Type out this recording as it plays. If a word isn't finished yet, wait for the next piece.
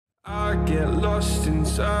I get lost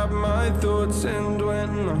inside my thoughts, and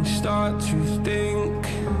when I start to think.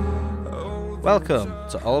 Welcome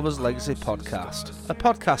to Oliver's Legacy Podcast, a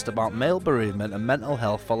podcast about male bereavement and mental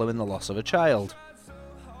health following the loss of a child.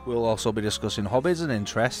 We'll also be discussing hobbies and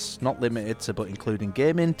interests, not limited to but including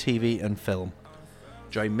gaming, TV and film.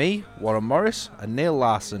 Join me, Warren Morris and Neil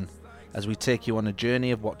Larson as we take you on a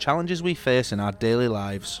journey of what challenges we face in our daily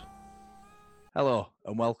lives. Hello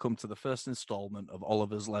and welcome to the first instalment of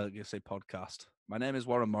Oliver's Legacy Podcast. My name is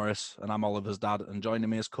Warren Morris and I'm Oliver's dad, and joining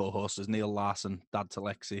me as co-host is Neil Larson, dad to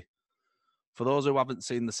Lexi. For those who haven't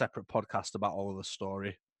seen the separate podcast about Oliver's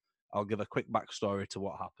story, I'll give a quick backstory to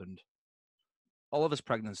what happened. Oliver's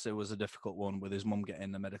pregnancy was a difficult one, with his mum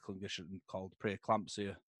getting a medical condition called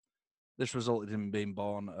preeclampsia. This resulted in him being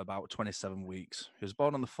born at about 27 weeks. He was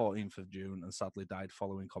born on the 14th of June and sadly died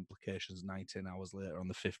following complications 19 hours later on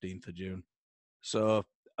the 15th of June. So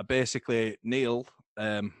basically, Neil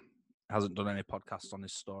hasn't done any podcasts on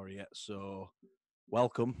his story yet, so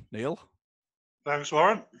welcome, Neil. Thanks,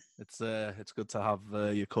 Warren. It's good to have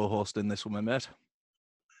your co-host in this one, my mate.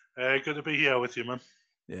 Good to be here with you, man.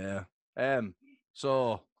 Yeah.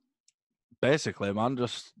 So basically, man,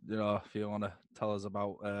 just if you want to tell us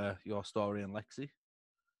about your story and Lexi.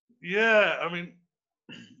 Yeah, I mean,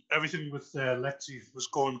 everything with Lexi was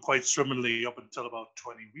going quite swimmingly up until about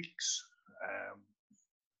 20 weeks.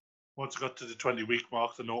 Once I got to the 20-week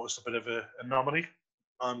mark, I noticed a bit of an anomaly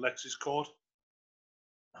on Lexi's cord.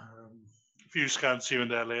 A few scans here and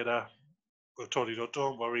there later, I told you,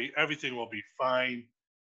 don't worry, everything will be fine.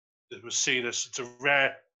 It was serious. It's a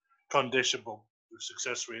rare condition, but the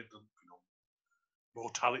success rate and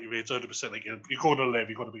mortality rate's 100%. Like, you're going to live,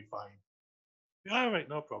 you're going to be fine. Yeah, all right,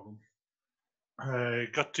 no problem.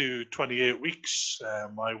 Got to 28 weeks.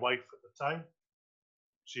 My wife at the time,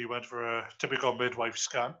 she went for a typical midwife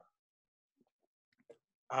scan,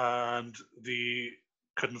 and they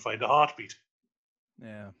couldn't find a heartbeat.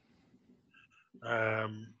 Yeah.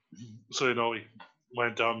 So we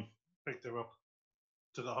went down, picked her up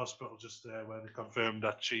to the hospital just there, where they confirmed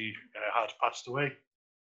that she had passed away.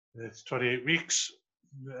 It's 28 weeks.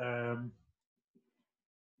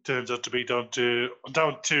 Turns out to be down to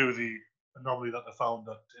the anomaly that they found,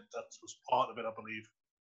 that was part of it, I believe,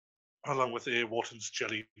 along with a Wharton's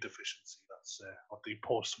jelly deficiency. That's what the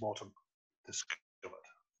post-mortem discovered.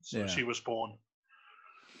 So Yeah. she was born.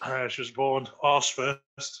 She was born arse first.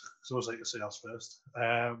 So I was like to say arse first.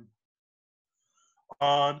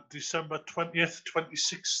 On December 20th,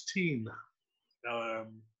 2016.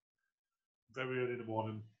 Very early in the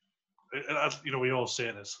morning. We all say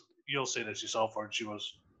this. You'll say this yourself, and she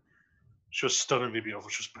was stunningly beautiful.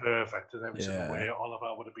 She was perfect in every single way.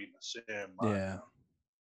 Oliver would have been the same, man. Yeah.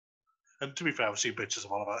 And to be fair, I've seen pictures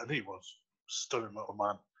of Oliver, and he was a stunning little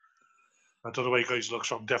man. I don't know where he got his looks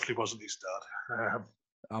from. Definitely wasn't his dad.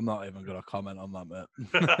 I'm not even going to comment on that, mate.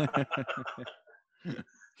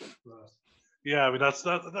 Yeah, I mean that's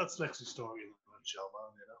Lexi's story in a nutshell,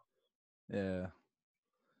 man.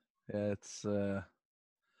 Yeah,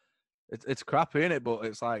 it's crappy, isn't it? But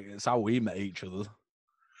it's like, it's how we met each other.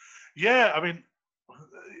 Yeah, I mean,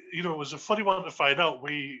 it was a funny one to find out.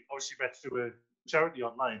 We obviously met through a charity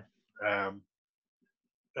online, and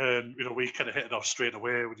we kind of hit it off straight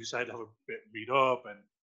away. We decided to have a bit of meet up,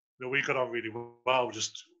 and we got on really well. It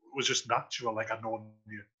was just natural. Like, I'd known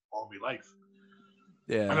you all my life.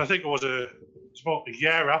 Yeah. And I think it was about a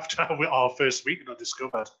year after our first meeting, I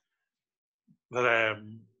discovered that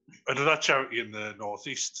another charity in the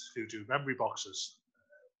Northeast who do memory boxes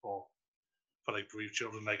for like bereaved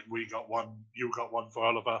children, like we got one, you got one for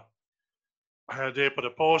Oliver. They put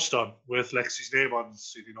a post on with Lexi's name on,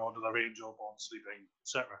 under their angel, born sleeping,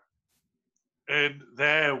 etc. And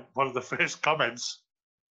there, one of the first comments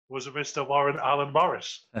was a Mr. Warren Allen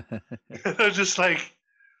Morris. I was just like,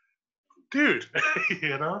 dude,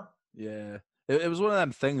 Yeah, it was one of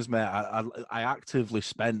them things, mate. I actively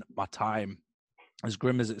spent my time, as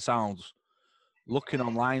grim as it sounds, looking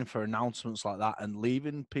online for announcements like that and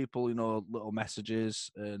leaving people, little messages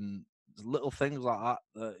and little things like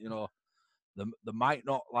that they might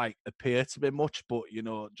not like appear to be much, but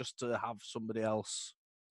just to have somebody else,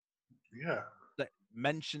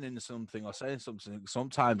 mentioning something or saying something,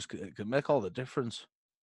 sometimes it can make all the difference.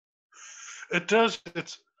 It does.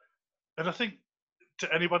 And I think,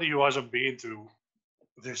 to anybody who hasn't been through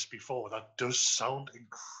this before, that does sound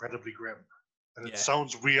incredibly grim, and it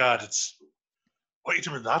sounds weird. It's, what are you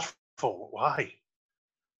doing that for? Why?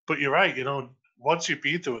 But you're right. Once you've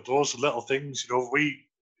been through it, those little things. We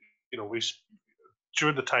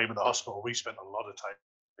during the time in the hospital, we spent a lot of time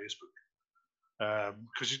on Facebook,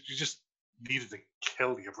 because you just needed to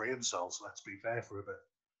kill your brain cells. Let's be fair for a bit.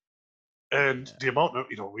 And the amount of,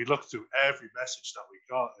 we looked through every message that we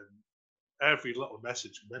got, and every little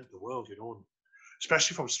message meant the world, and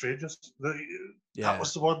especially from strangers. That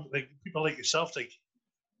was the one, like, people like yourself, like,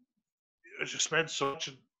 it just meant so much,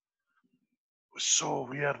 and it was so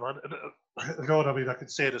weird, man. And God, I mean, I can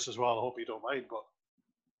say this as well. I hope you don't mind, but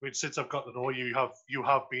I mean, since I've got to know you, you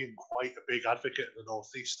have been quite a big advocate in the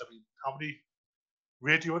Northeast. I mean, how many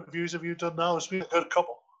radio interviews have you done now? It's been a good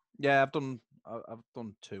couple. Yeah, I've done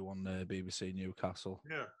 2 on BBC Newcastle.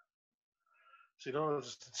 Yeah. So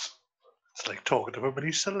it's like talking to a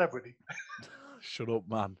mini celebrity. Shut up,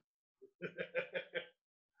 man.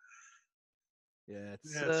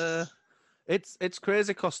 It's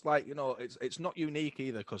crazy because, like, it's not unique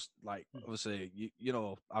either because, like, obviously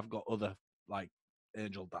I've got other, like,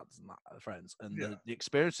 angel dads and that friends, and the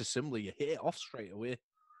experience is similar. You hit it off straight away.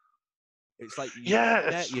 It's like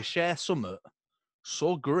you share something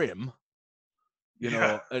so grim,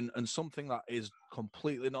 and something that is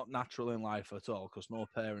completely not natural in life at all, because no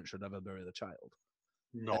parent should ever bury the child.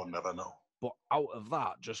 No, never know. But out of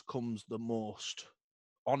that just comes the most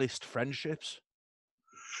honest friendships.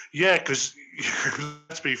 Yeah, because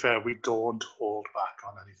let's be fair, we don't hold back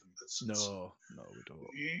on anything. No,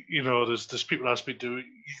 we don't. There's people I speak to. You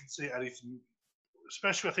can say anything,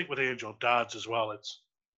 especially I think with angel dads as well. It's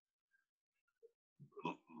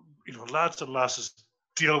lads and lasses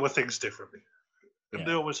deal with things differently, and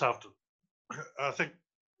they always have to. I think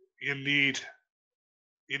you need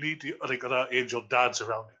the other angel dads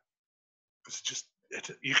around you. It's just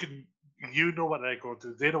you know what they're going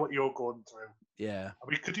through. They know what you're going through. Yeah. I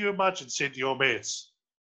mean, could you imagine saying to your mates,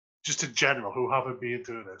 just in general, who haven't been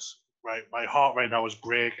through this, right? My heart right now is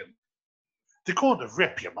breaking. They're going to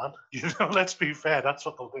rip you, man. Let's be fair. That's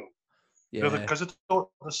what they'll do. Yeah. Because they don't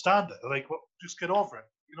understand it. They're like, well, just get over it.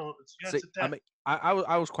 It's a death. I mean,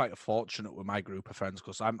 I was quite fortunate with my group of friends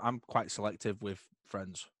because I'm quite selective with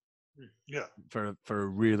friends. Yeah. For a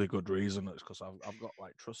really good reason. It's because I've got,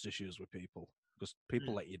 like, trust issues with people because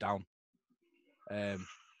people let you down.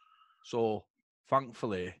 So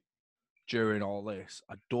thankfully, during all this,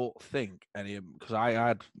 I don't think because I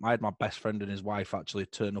had my best friend and his wife actually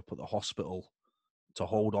turn up at the hospital to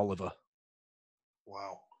hold Oliver.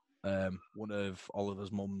 Wow. One of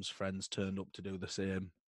Oliver's mum's friends turned up to do the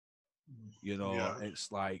same.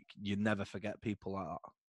 It's like you never forget people like that.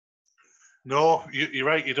 No, you're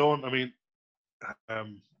right. You don't. I mean,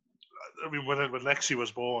 when Lexi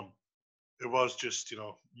was born, it was just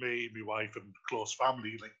me, my wife, and close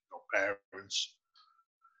family, like parents,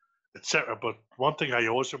 etc. But one thing I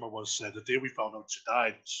always remember was the day we found out she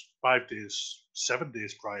died, 7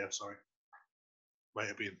 days prior. Sorry, might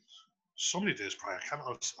have been so many days prior. I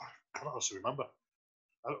cannot also remember.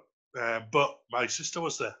 But my sister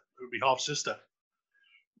was there. My half sister.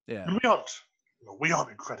 Yeah. And we aren't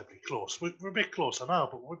incredibly close. We're a bit closer now,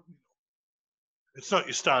 but it's not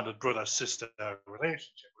your standard brother-sister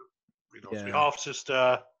relationship. It's my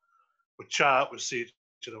half-sister, we chat, we see each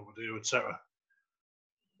other, we do, etc.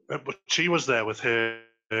 But she was there with her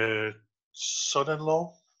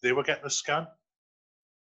son-in-law. They were getting a scan.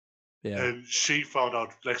 Yeah. And she found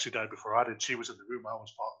out Lexi died before I did. She was in the room. I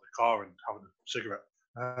was part of the car and having a cigarette.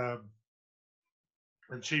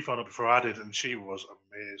 And she found out before I did, and she was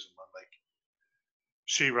amazing, man. Like,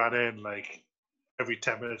 she ran in, like, every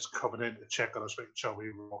 10 minutes coming in to check on us, making sure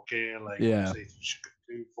we were okay, like, anything she could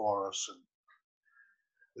do for us. And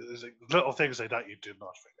there's like little things like that you do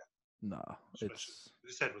not forget. No, Especially, as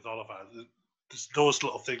you said with Oliver, there's those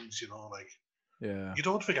little things, like, you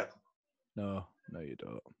don't forget them. No, you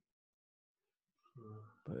don't.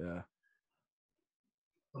 But yeah.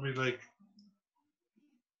 I mean, like,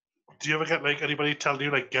 do you ever get, like, anybody telling you,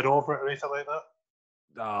 like, get over it or anything like that?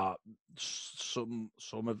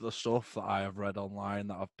 Some of the stuff that I have read online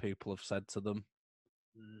that people have said to them.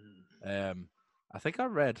 I think I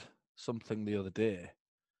read something the other day.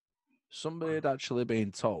 Somebody had actually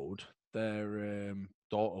been told their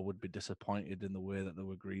daughter would be disappointed in the way that they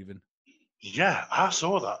were grieving. Yeah, I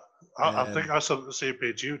saw that. I think I saw the same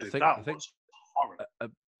page you did. That was horrible.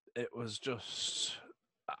 It was just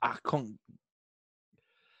I couldn't.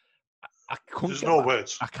 There's no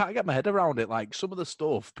words. I can't get my head around it. Like, some of the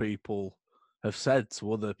stuff people have said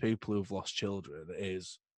to other people who've lost children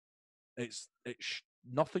it's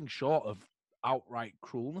nothing short of outright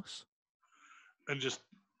cruelness and just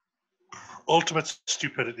ultimate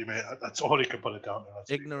stupidity, mate. That's all you can put it down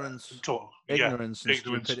to. Ignorance, ignorance,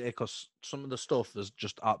 stupidity. Because some of the stuff there's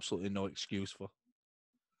just absolutely no excuse for.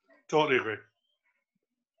 Totally agree.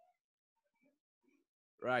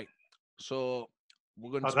 Right, so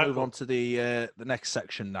we're going to move on to the next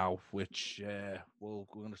section now, which we're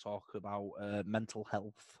going to talk about mental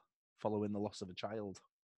health following the loss of a child,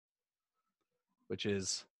 which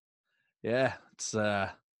is, yeah, it's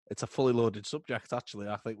a fully loaded subject. Actually,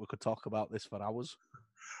 I think we could talk about this for hours.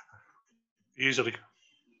 Easily.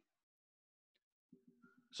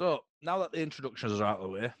 So now that the introductions are out of the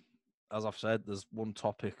way, as I've said, there's one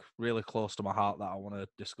topic really close to my heart that I want to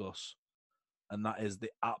discuss, and that is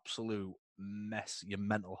the absolute mess your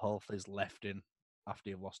mental health is left in after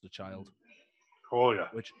you've lost a child. Oh, yeah.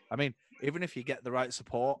 Which, I mean, even if you get the right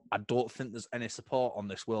support, I don't think there's any support on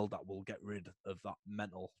this world that will get rid of that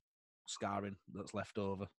mental scarring that's left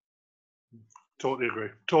over. Totally agree.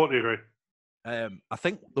 I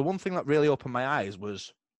think the one thing that really opened my eyes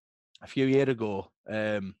was a few years ago,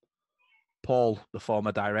 Paul, the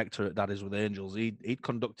former director at Daddies with Angels, he'd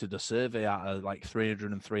conducted a survey out of like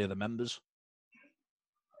 303 of the members.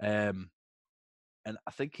 And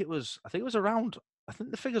I think the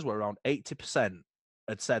figures were around 80%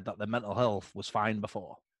 had said that their mental health was fine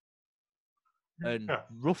before. And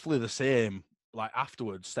roughly the same, like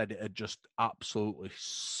afterwards, said it had just absolutely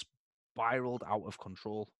spiraled out of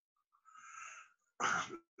control.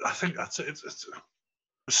 I think that's it. It's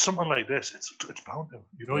something like this. It's bound to.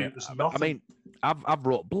 There's nothing. I mean, I've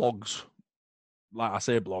wrote blogs, like I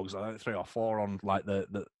say blogs, I think 3 or 4 on like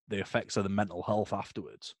the effects of the mental health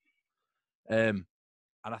afterwards. And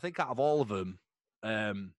I think out of all of them,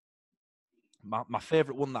 my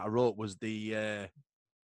favourite one that I wrote was the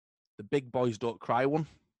Big Boys Don't Cry one,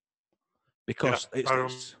 because it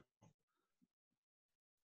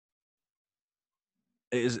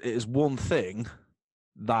is one thing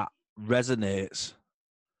that resonates,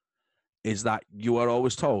 is that you are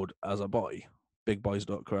always told as a boy, big boys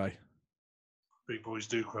don't cry. Big boys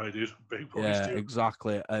do cry, dude. Big boys do. Yeah,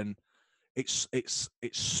 exactly. And it's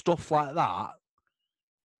stuff like that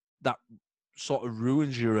sort of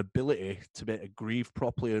ruins your ability to be able to grieve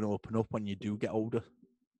properly and open up when you do get older.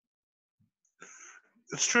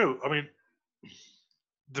 It's true. I mean,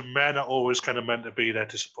 the men are always kind of meant to be there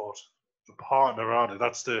to support the partner around it.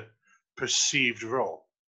 That's the perceived role.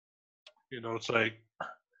 It's like,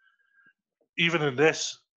 even in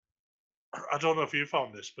this, I don't know if you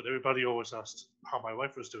found this, but everybody always asked how my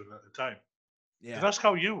wife was doing at the time. Yeah. Did ask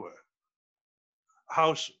how you were.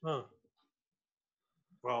 How's,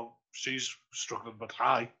 well, she's struggling, but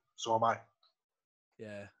so am I.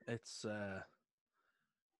 Yeah, it's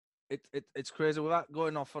crazy. Without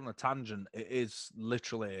going off on a tangent, it is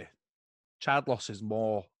literally, child loss is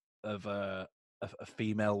more of a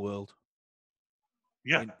female world.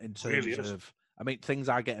 Yeah, in terms really of, I mean, things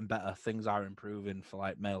are getting better, things are improving for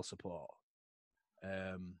like male support.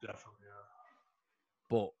 Definitely, yeah.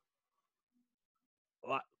 But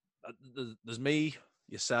like, there's me,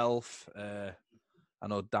 yourself. I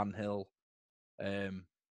know Dan Hill.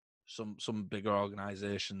 Some bigger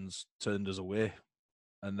organisations turned us away,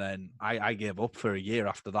 and then I gave up for a year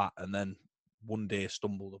after that, and then one day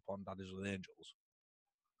stumbled upon Daddies with Angels.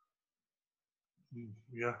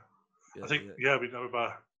 Yeah. I think we know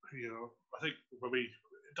about, I think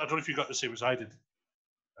I don't know if you got the same as I did.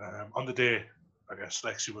 On the day, I guess,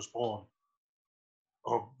 Lexi was born,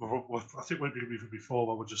 or I think maybe even before,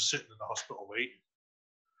 when we're just sitting in the hospital waiting,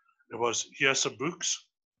 it was, here's some books.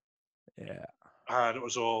 Yeah. And it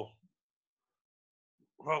was all,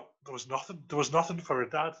 well, there was nothing for a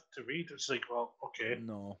dad to read. It's like, well, okay.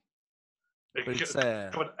 No. It's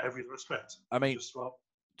in every respect. I mean,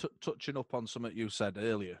 touching up on something you said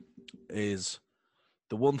earlier, is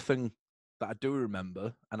the one thing that I do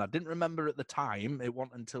remember, and I didn't remember at the time, it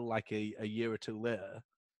wasn't until like a year or two later,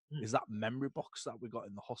 is that memory box that we got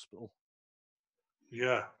in the hospital.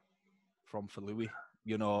 Yeah. For Louis.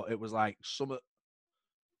 It was like something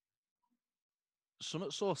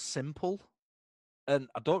so simple. And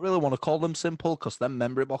I don't really want to call them simple, because them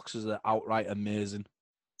memory boxes are outright amazing.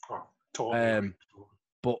 Oh, totally.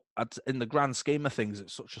 But in the grand scheme of things,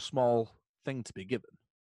 it's such a small thing to be given.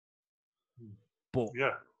 But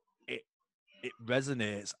yeah, it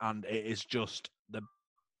resonates, and it is just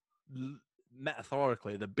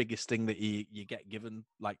metaphorically the biggest thing that you get given,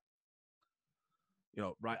 like,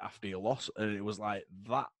 right after your loss. And it was like,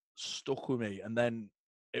 that stuck with me. And then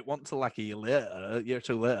it went to like a year or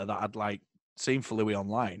two later, that I'd like seen for Louis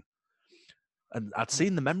online, and I'd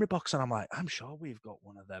seen the memory box, and I'm like, I'm sure we've got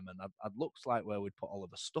one of them. And I'd looked like where we'd put all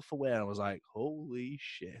of the stuff away, and I was like, holy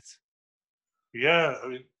shit. Yeah, I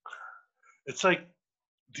mean, it's like,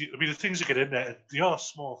 the things that get in there, they are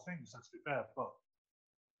small things, let's be fair, but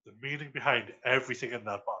the meaning behind everything in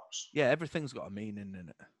that box. Yeah, everything's got a meaning in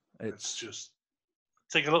it. It's just,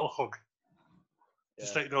 take a little hug. Yeah.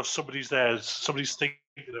 Just like, somebody's there, somebody's thinking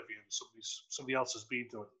of you, and somebody else has been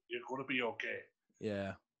to it. You're going to be okay.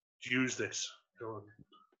 Yeah. Use this.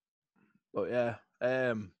 But yeah,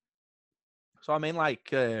 so I mean,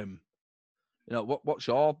 like, what's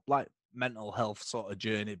your like mental health sort of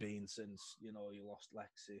journey been since you lost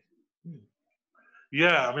Lexi?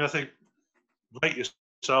 Yeah, I mean, I think like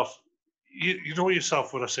yourself, you know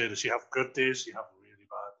yourself when I say this. You have good days, you have really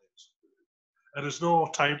bad days, and there's no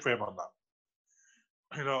time frame on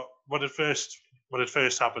that. When it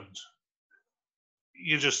first happened,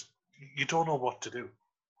 you just you don't know what to do.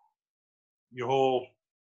 Your whole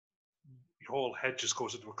your whole head just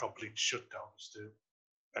goes into a complete shutdown as to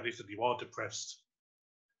anything. You are depressed.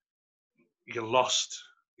 You're lost.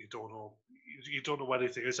 You don't know. You don't know what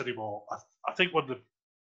anything is anymore. I think one of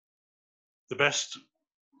the best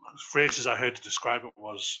phrases I heard to describe it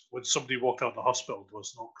was when somebody walked out of the hospital, there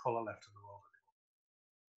was no colour left in the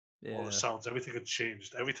world. All the Yeah, sounds, everything had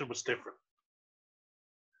changed. Everything was different.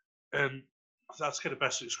 And that's kind of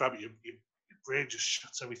best to describe it. Your brain just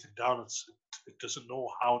shuts everything down. It doesn't know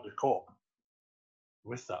how to cope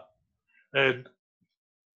with that. And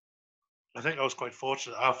I think I was quite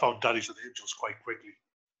fortunate. I found Daddies with Angels quite quickly.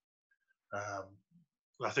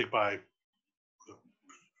 I think by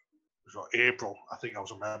April, I think I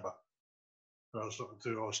was a member. And I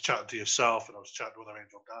was chatting to yourself, and I was chatting to other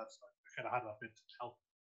Angel dads. And I kind of had that bit to tell.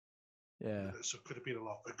 yeah, So it could have been a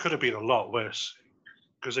lot. It could have been a lot worse.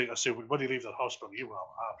 Because like I said, when you leave the hospital, you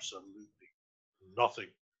have absolutely nothing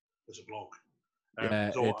as a bloke.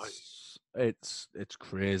 yeah. Though It's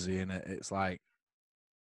crazy, isn't it? It's like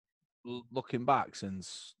looking back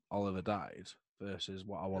since Oliver died versus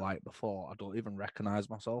what I was like before. I don't even recognize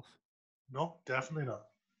myself. no, definitely not.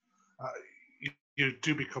 You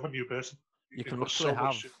do become a new person. You It can goes literally so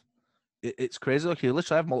much. have. It's crazy. Like you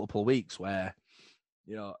literally have multiple weeks where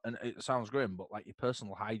and it sounds grim, but like your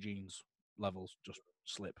personal hygiene's levels just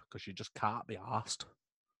slip because you just can't be asked.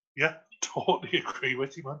 Yeah, totally agree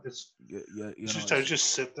with you, man. Just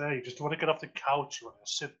sit there. You just want to get off the couch. You want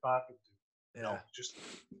to sit back and do. No, just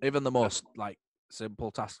even the most like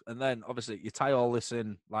simple task, and then obviously you tie all this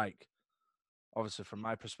in. Like obviously from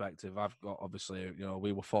my perspective, I've got obviously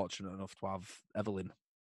we were fortunate enough to have Evelyn,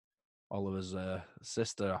 Oliver's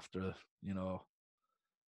sister, after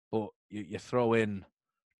but you throw in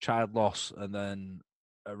child loss and then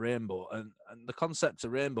a rainbow, and the concept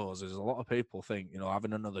of rainbows is a lot of people think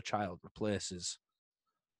having another child replaces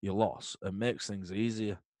your loss and makes things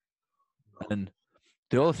easier, and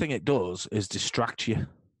the only thing it does is distract you. And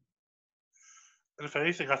if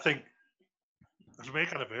anything, I think to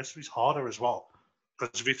make anniversaries harder as well.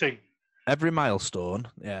 Because if you think Every milestone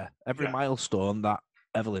milestone that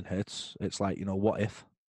Evelyn hits, it's like what if?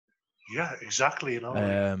 yeah, exactly.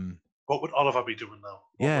 What would Oliver be doing now?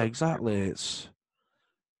 Yeah, exactly. It's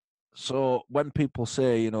so when people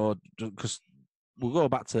say because we'll go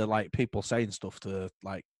back to like people saying stuff to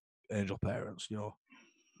like angel parents,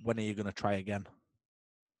 when are you going to try again?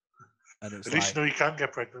 And it's At least you know you can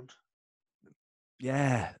get pregnant.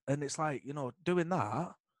 Yeah, and it's like doing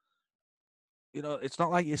that. It's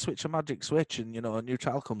not like you switch a magic switch and a new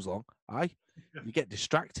child comes along. You get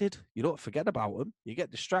distracted. You don't forget about them. You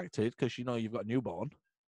get distracted because you've got a newborn.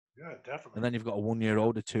 Yeah, definitely. And then you've got a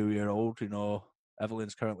 1-year-old, a 2-year-old.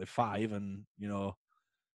 Evelyn's currently 5 and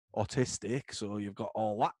autistic, so you've got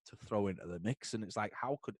all that to throw into the mix. And it's like,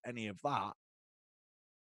 how could any of that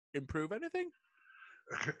improve anything?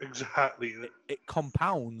 Exactly. It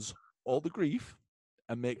compounds all the grief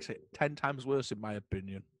and makes it 10 times worse, in my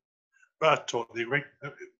opinion. I totally agree.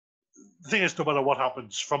 The thing is, no matter what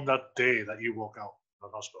happens from that day that you walk out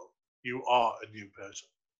of the hospital, you are a new person.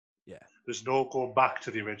 Yeah. There's no going back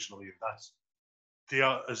to the original you. They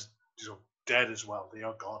are as dead as well. They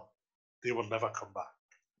are gone. They will never come back.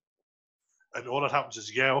 And all that happens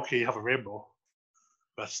is, yeah, okay, you have a rainbow,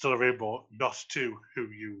 but it's still a rainbow, not to who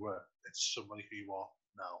you were. It's somebody who you are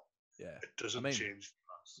now. Yeah. It doesn't change.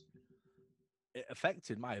 It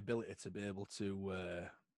affected my ability to be able to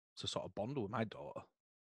sort of bond with my daughter.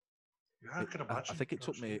 Yeah, I can imagine. I think it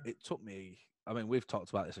took me. I mean, we've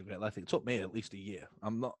talked about this a great length. It took me at least a year.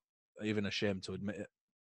 I'm not even ashamed to admit it.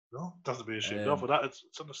 No, doesn't be ashamed of that.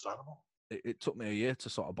 It's understandable. It took me a year to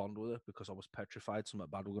sort of bond with her because I was petrified something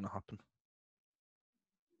bad was going to happen.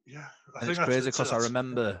 Yeah, and it's crazy because I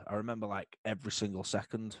remember like every single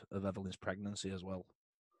second of Evelyn's pregnancy as well.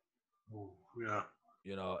 Oh, yeah.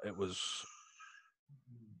 It was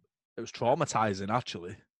traumatizing,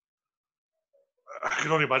 actually. I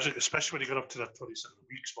can only imagine, especially when you got up to that 27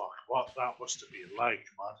 weeks mark, what that must have been like,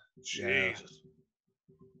 man. Jesus.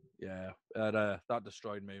 Yeah, that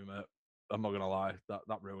destroyed me, mate. I'm not gonna lie,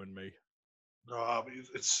 that ruined me. No, I mean,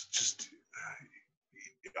 it's just.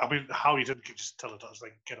 I mean, how you didn't just tell her that? It's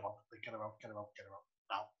like, get him out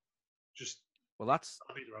now. Just. Well, that's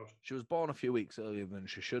I beat her out. she was born a few weeks earlier than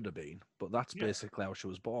she should have been, but that's Yeah. basically how she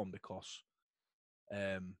was born because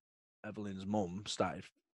Evelyn's mum started,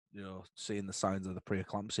 seeing the signs of the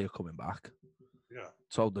preeclampsia coming back. Yeah.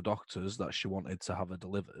 Told the doctors that she wanted to have her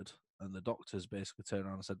delivered, and the doctors basically turned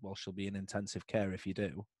around and said, "Well, she'll be in intensive care if you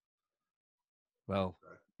do." Well,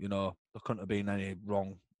 Right. there couldn't have been any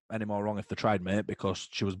more wrong if they tried, mate, because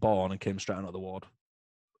she was born and came straight out of the ward,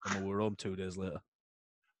 and we were home 2 days later.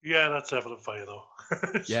 Yeah, that's Evelyn for you, though.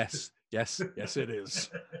 Yes, it is.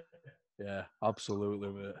 Yeah,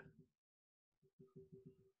 absolutely, mate.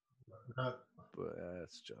 But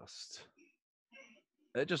it's just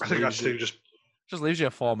I think that's the thing. just leaves you a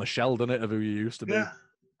former shell, doesn't it, of who you used to be? Yeah,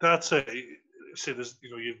 that's it. See, there's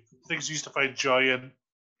you things you used to find joy in,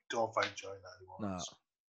 don't find joy in that anymore. No.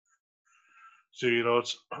 So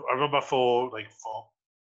I remember for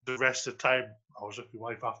the rest of the time I was with my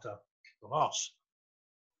wife after the loss,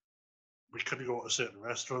 we couldn't go to certain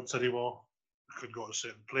restaurants anymore. We couldn't go to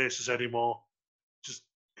certain places anymore, just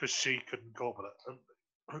because she couldn't cope with it.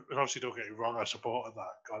 And obviously, don't get me wrong, I supported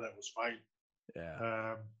that. God, it was fine.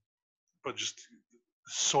 Yeah. But just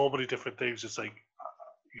so many different things. It's like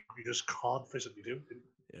you just can't physically do it.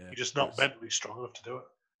 Yeah. You're just not mentally strong enough to do it.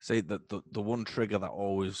 See, the one trigger that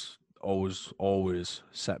always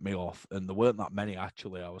set me off, and there weren't that many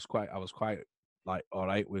actually. I was quite like all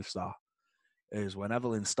right with that. Is when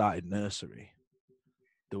Evelyn started nursery,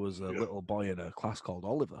 there was a little boy in her class called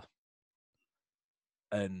Oliver,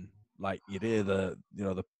 and like you'd hear the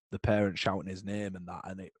parent shouting his name and that,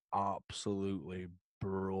 and it absolutely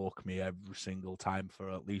broke me every single time for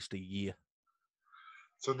at least a year.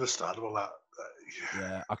 It's understandable that.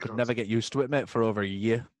 Yeah, I could never get used to it, mate. For over a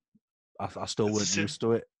year, I still weren't used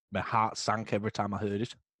to it. My heart sank every time I heard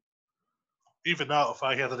it. Even now, if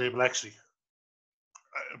I hear the name Lexi,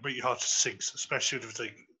 my heart sinks, especially if it's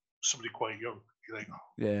like somebody quite young. You're like,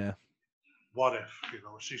 yeah, what if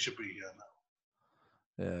she should be here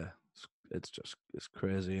now? Yeah, it's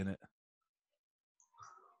crazy, isn't it?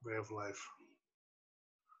 Way of life.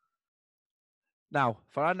 Now,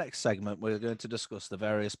 for our next segment, we're going to discuss the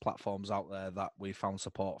various platforms out there that we found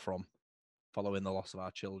support from following the loss of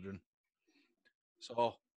our children.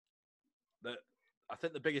 So, I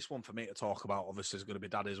think the biggest one for me to talk about, obviously, is going to be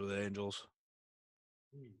Daddies with Angels.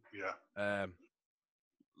 Yeah.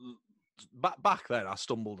 Back then, I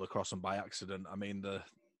stumbled across them by accident. I mean,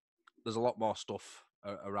 there's a lot more stuff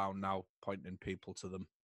around now pointing people to them.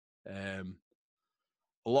 A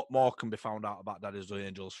lot more can be found out about Daddies with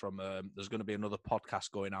Angels from. There's going to be another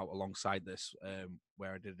podcast going out alongside this,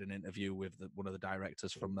 where I did an interview with one of the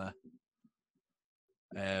directors from there.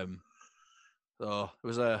 So it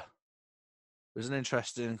was an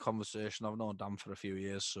interesting conversation. I've known Dan for a few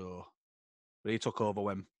years, but he took over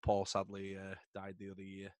when Paul sadly died the other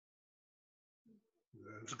year.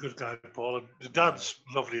 Yeah, it's a good guy, Paul, and the dad's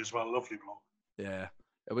lovely as well. Lovely bloke. Yeah,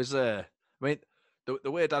 it was. I mean,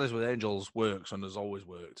 the way Daddies with Angels works and has always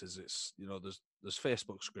worked is it's there's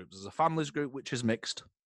Facebook groups. There's a families group which is mixed,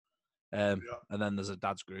 and then there's a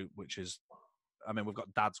dads group which is, I mean, we've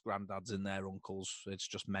got dads, granddads in there, uncles. It's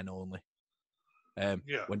just men only.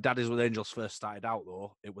 When Daddies with Angels first started out,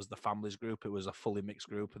 though, it was the families group. It was a fully mixed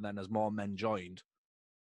group, and then as more men joined,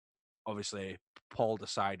 obviously Paul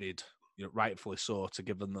decided, rightfully so, to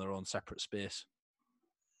give them their own separate space.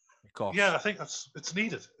 Of course. Yeah, I think it's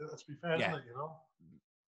needed. Let's be fair, isn't it?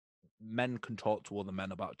 Men can talk to other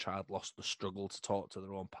men about child loss. They struggle to talk to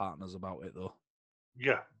their own partners about it, though.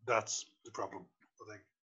 Yeah, that's the problem, I think.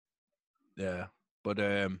 Yeah, but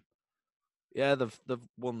they've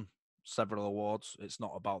won several awards. It's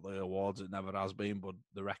not about the awards; it never has been, but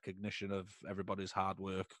the recognition of everybody's hard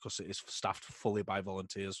work, because it is staffed fully by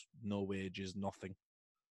volunteers, no wages, nothing.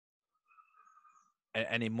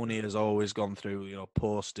 Any money has always gone through,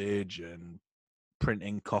 postage and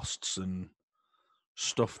printing costs and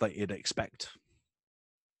stuff that you'd expect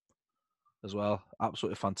as well.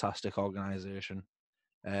 Absolutely fantastic organisation.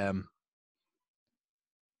 And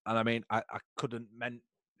I mean, I couldn't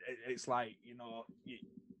it's like,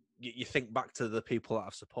 you think back to the people that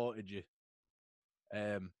have supported you.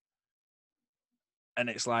 And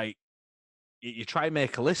it's like, you try and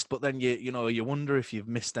make a list, but then you wonder if you've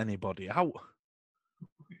missed anybody out.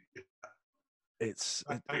 It's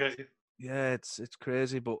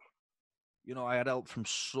crazy, but I had help from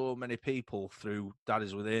so many people through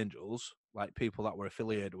Daddies with Angels, like people that were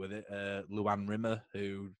affiliated with it. Luann Rimmer,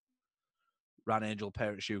 who ran Angel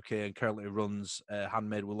Parents UK and currently runs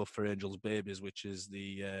Handmade with Love for Angels Babies, which is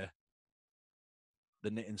the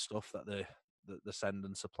knitting stuff that they send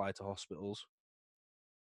and supply to hospitals.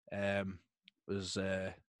 Was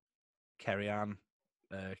Kerry Ann,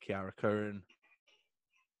 Kiara Curran,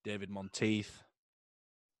 David Monteith,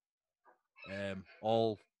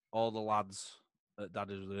 all the lads at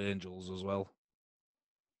Daddy's with the Angels as well.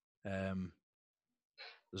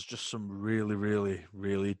 There's just some really, really,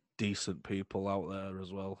 really decent people out there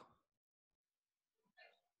as well.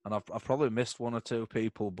 And I've probably missed one or two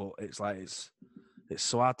people, but it's like it's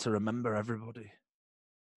so hard to remember everybody.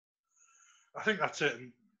 I think that's it.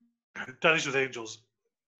 Daddy's with Angels,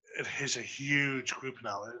 it is a huge group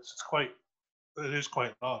now. It is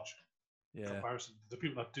quite large. Yeah. In comparison to the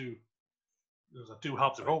people that do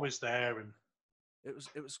help, they're always there. And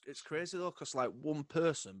it's crazy though, because like one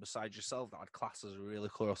person besides yourself that I'd class as a really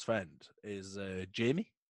close friend is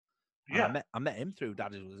Jamie. Yeah, I met him through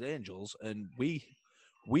Daddy's with Angels, and we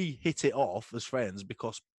hit it off as friends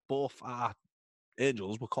because both our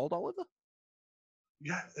Angels were called Oliver.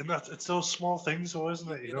 Yeah, and it's those small things, though,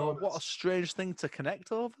 isn't it? You know what a strange thing to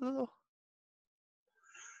connect over, though.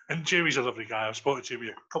 And Jamie's a lovely guy. I've spoken to Jamie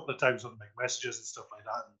a couple of times on messages and stuff like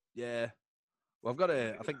that. Yeah. Well,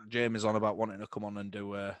 I think Jamie's on about wanting to come on and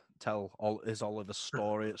tell his Oliver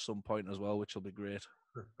story at some point as well, which will be great.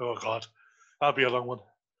 Oh, God. That'll be a long one.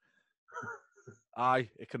 Aye,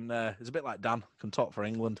 it can. It's a bit like Dan, can talk for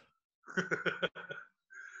England.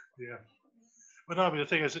 Yeah. But no, I mean, the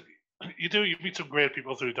thing is, you meet some great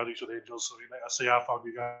people through Daddy's with Angels. So, like I say, I found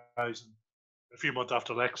you guys and a few months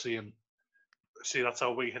after Lexi, and see, that's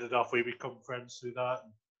how we hit it off. We become friends through that.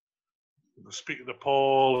 And speaking to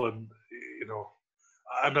Paul, and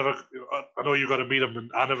I know you got to meet him,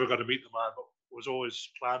 and I never got to meet the man, but was always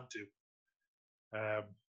planned to.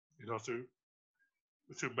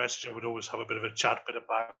 Through message, I would always have a bit of a chat, bit of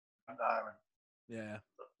banter. Yeah.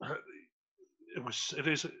 It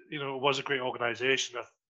was a great organisation.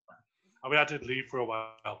 I mean, I did leave for a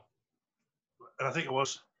while, and I think a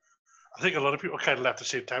lot of people kind of left the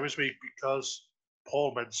same time as me because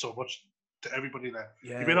Paul meant so much to everybody there.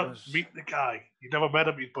 Yeah, you may not meet the guy, you never met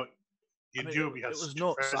him, but you knew him. He had it was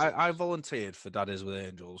nuts. I volunteered for Daddy's with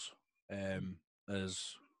Angels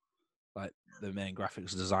as like the main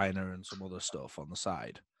graphics designer and some other stuff on the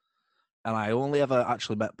side, and I only ever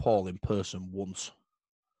actually met Paul in person once.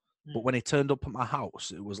 But when he turned up at my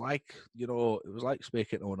house, it was like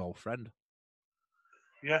speaking to an old friend.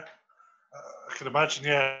 Yeah, I can imagine.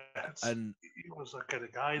 Yeah, and he was that kind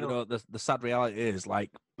of guy. The sad reality is,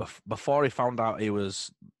 like, before he found out he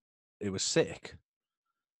was sick,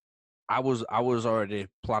 I was already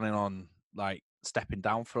planning on like stepping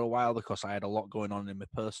down for a while because I had a lot going on in my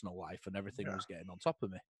personal life and everything was getting on top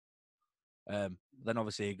of me. Then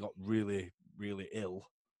obviously he got really, really ill,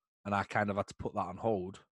 and I kind of had to put that on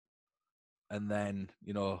hold. And then,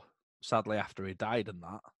 sadly after he died and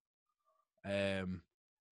that,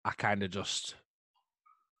 I kind of just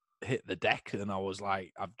hit the deck, and I was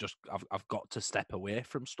like, I've got to step away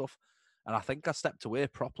from stuff. And I think I stepped away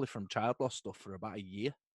properly from child loss stuff for about a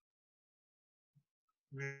year.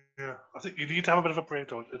 Yeah, I think you need to have a bit of a break,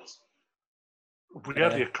 don't it?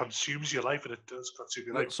 It consumes your life, and it does consume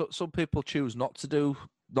your life. So some people choose not to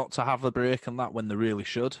have a break and that when they really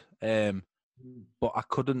should. But I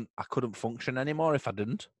couldn't function anymore if I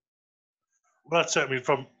didn't. Well, that's it. I mean,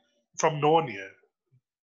 from knowing you,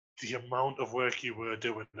 the amount of work you were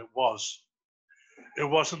doing, it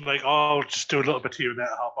wasn't like, oh, I'll just do a little bit here and there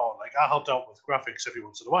to help out. Like, I helped out with graphics every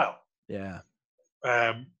once in a while. Yeah.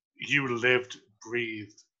 You lived,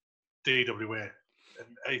 breathed DWA,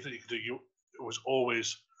 and anything you could do, it was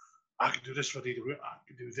always, I can do this for DWA, I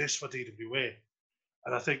can do this for DWA.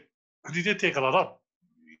 And I think, and you did take a lot on.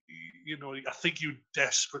 I think you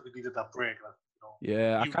desperately needed that break.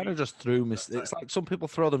 I kind of just threw me. It's like some people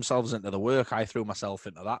throw themselves into the work. I threw myself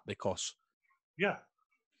into that because,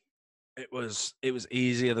 it was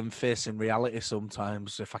easier than facing reality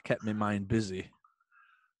sometimes if I kept my mind busy.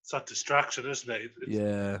 It's that distraction, isn't it?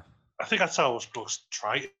 Yeah. I think that's how we're supposed to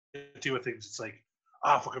try to do things. It's like,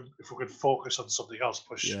 if we can focus on something else,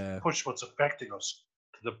 push what's affecting us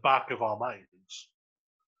to the back of our minds.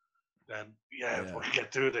 Then if we can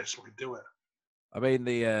get through this, we can do it. I mean,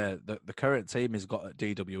 the current team he's got at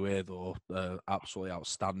DWA though, absolutely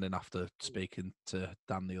outstanding. After speaking to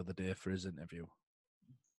Dan the other day for his interview.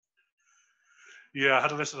 Yeah, I had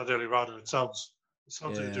to listen to that earlier on, and it sounds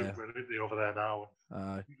like you're doing brilliantly over there now.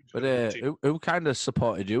 But who kind of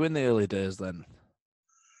supported you in the early days then?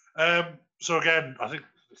 So again, I think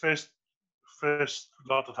the first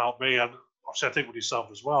lot that helped me, and obviously I think with yourself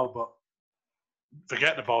as well, but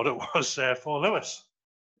forgetting about it was for Lewis.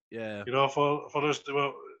 Yeah. For us, they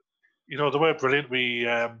were brilliant. We,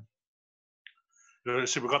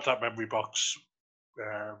 we got that memory box,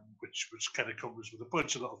 which kind of comes with a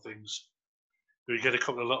bunch of little things. You get a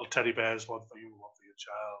couple of little teddy bears, one for you, one for your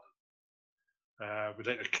child. We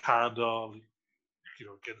light a candle,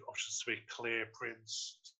 get options to make clay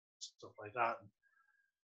prints, stuff like that.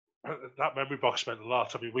 And that memory box meant a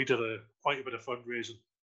lot. I mean, we did quite a bit of fundraising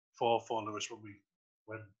for Lewis when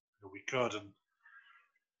we could, and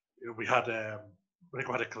we had I think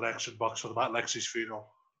we had a collection box for the Matt Lexi's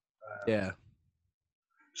funeral. Yeah.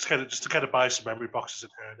 Just to kind of buy some memory boxes in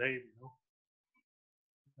her name,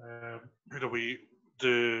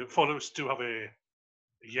 the Fort Lewis do have a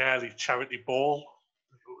yearly charity ball,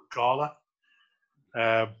 gala.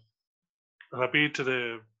 And I've been to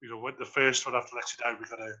the first one after Lexi died. We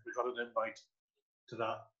got an invite to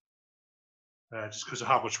that, just because of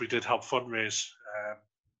how much we did help fundraise.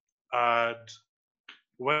 And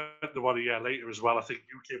we went to one a year later as well. I think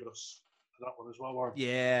you came with us to that one as well, Warren.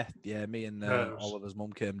 Yeah. Me and Oliver's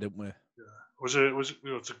mum came, didn't we? Yeah.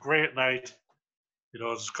 It's a great night.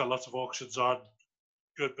 It's got lots of auctions on.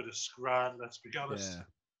 Good bit of scran. Let's be honest.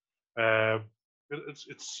 Yeah.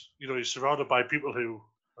 It's you're surrounded by people who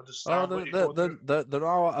understand. They're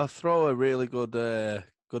all. I throw a really good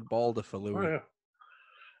boulder for Louis. Oh, yeah.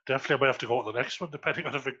 Definitely, I might have to go to the next one, depending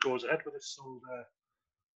on if it goes ahead with this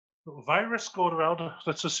little virus going around.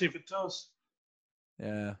 Let's just see if it does.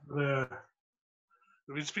 Yeah. I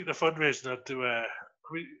mean, speaking of fundraising, I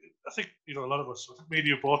think a lot of us. I think me and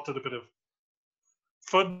you both did a bit of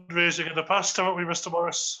fundraising in the past, haven't we, Mr.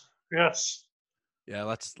 Morris? Yes. Yeah,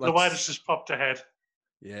 let's. The virus just popped ahead.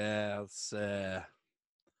 Yeah, it's that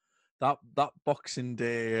Boxing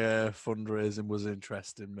Day fundraising was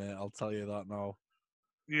interesting, mate. I'll tell you that now.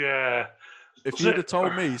 Yeah. If you'd have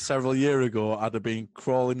told me several years ago I'd have been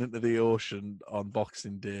crawling into the ocean on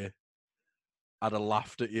Boxing Day, I'd have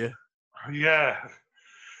laughed at you. Yeah.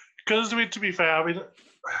 Because, to be fair, I mean,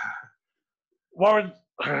 Warren,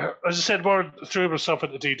 as I said, Warren threw himself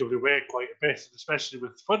into DWA quite a bit, especially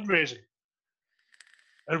with fundraising.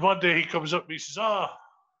 And one day he comes up and he says,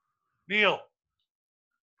 Neil,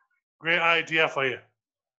 great idea for you.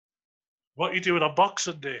 What are you doing on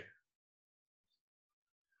Boxing Day?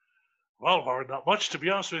 Well, Warren, not much, to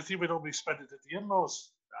be honest with you. We normally spend it at the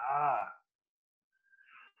in-laws.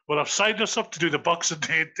 Well, I've signed us up to do the Boxing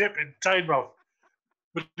Day dip in Tynemouth.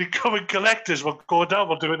 But they come and collect us, we'll go down,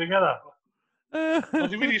 we'll do it together. And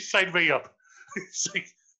he really signed me up. It's like,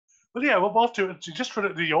 well, yeah, we'll both do it. You just run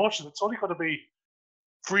it in the ocean. It's only going to be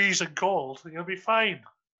freezing cold. You'll be fine.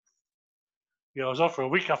 I was off for a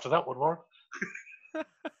week after that one, Warren. But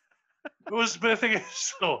the thing is,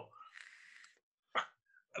 so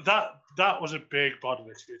that was a big bonding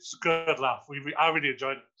experience. Good laugh. I really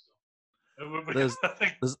enjoyed it. There's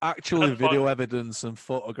actually video evidence and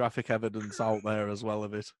photographic evidence out there as well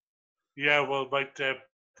of it. Yeah, well, might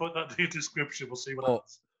put that in the description. We'll see what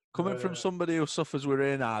happens. Coming from somebody who suffers with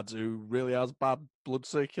Raynaud's, who really has bad blood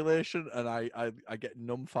circulation, and I get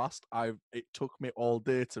numb fast. It took me all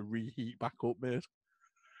day to reheat back up, mate.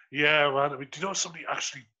 Yeah, man. I mean, do you know somebody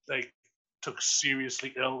actually took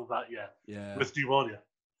seriously ill that year? Yeah. With pneumonia.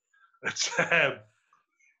 It's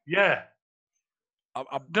yeah.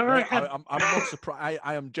 I'm not surprised.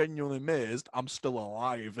 I am genuinely amazed I'm still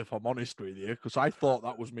alive, if I'm honest with you, because I thought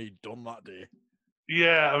that was me done that day.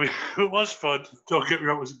 Yeah, I mean, it was fun. Don't get me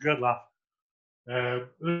wrong, it was a good laugh.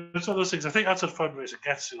 It's one of those things. I think that's what fundraising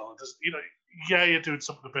gets, yeah, you're doing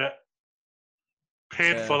something a bit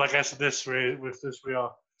painful, I guess, with this we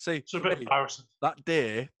are. See, it's a bit embarrassing. That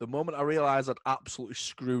day, the moment I realised I'd absolutely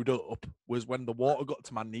screwed up was when the water got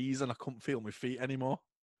to my knees and I couldn't feel my feet anymore.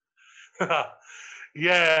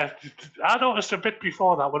 Yeah, I noticed a bit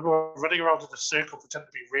before that when we were running around in a circle pretending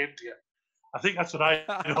to be reindeer. I think that's what I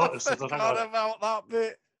noticed. I forgot about that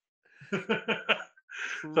bit.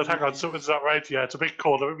 So hang on, something's not right. Yeah, it's a bit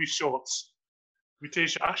cold. Let me shorts. My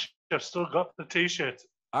t-shirt. Actually, I've still got the t-shirt.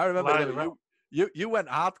 I remember you went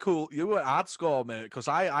hardcore. You went hardcore, mate, because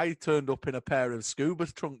I turned up in a pair of scuba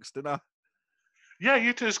trunks, didn't I? Yeah,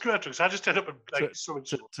 you did scuba trunks. I just ended up in swimming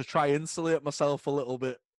shorts to try insulate myself a little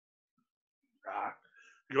bit.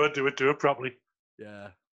 You want to do it properly. Yeah.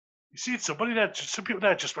 You see somebody there, some people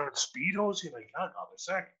there just wearing Speedos. You're like, hang on a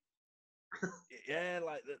sec. Yeah,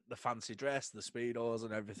 like the fancy dress, the Speedos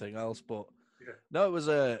and everything else. But yeah. No,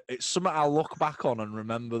 it's something I'll look back on and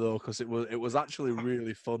remember, though, because it was actually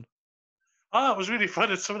really fun. Oh, it was really fun.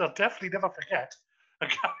 It's something I'll definitely never forget. I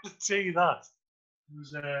guarantee you that. It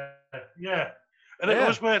was, yeah. And it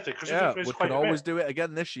was worth it. Yeah, we can always do it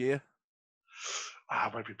again this year. I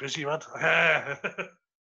might be busy, man.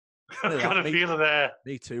 I've got a feeling there.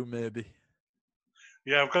 Me too, maybe.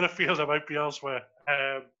 Yeah, I've got a feeling I might be elsewhere.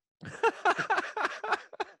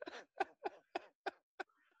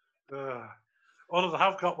 Although I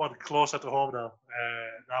have got one closer to home now.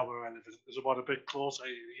 Now where I live, there's one a bit closer.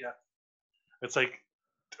 Yeah. It's like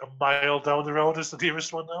a mile down the road is the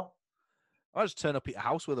nearest one now. I just turn up at your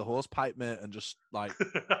house with a hose pipe, mate, and just like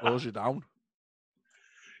hose you down.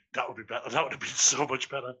 That would be better. That would have been so much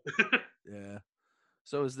better. Yeah.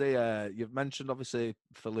 So is the you've mentioned obviously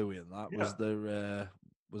for Louis and that Yeah.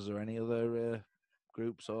 was there any other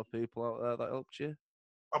groups or people out there that helped you?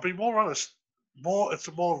 I'll be more honest. It's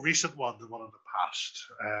a more recent one than one in the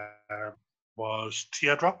past. Was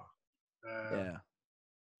Teardrop. Yeah.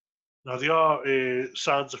 Now they are a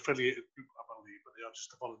Sands affiliated group, I believe, but they are just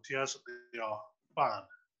the volunteers. And they are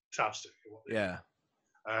fantastic. At what they Yeah.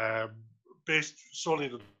 do. Based solely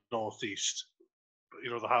in the northeast, but they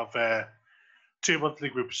have 2 monthly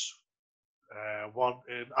groups. One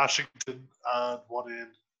in Ashington and one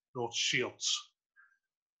in North Shields.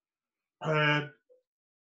 And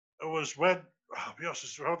it was I'll be honest, it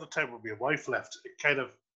was around the time when my wife left. It kind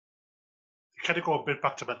of go a bit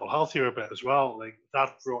back to mental health here a bit as well. Like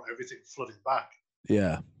that brought everything flooding back.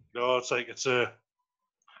 Yeah. It's like it's a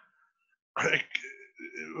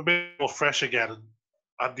bit more fresh again, and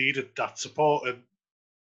I needed that support. And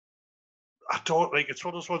I don't it's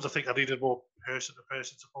one of those ones I think I needed more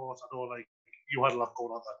person-to-person support. I know like you had a lot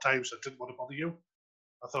going on at that time, so I didn't want to bother you.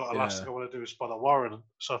 I thought the last thing I want to do is bother Warren,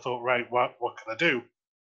 so I thought, right, what can I do?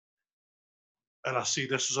 And I see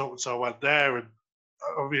this was open, so I went there, and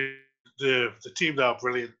I mean the team there are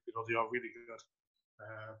brilliant. They are really good.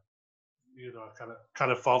 I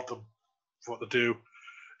kind of fault them for what they do.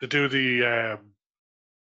 They do the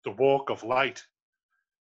Walk of Light,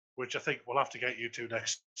 which I think we'll have to get you to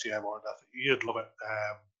next year, Warren. I think you'd love it.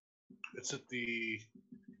 It's at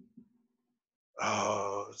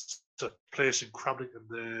it's a place in Cramlington,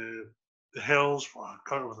 the hills. I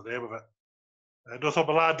can't remember the name of it.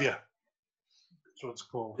 Northumberlandia. That's what it's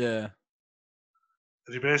called. Yeah.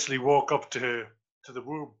 And you basically walk up to the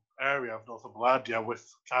womb area of Northumberlandia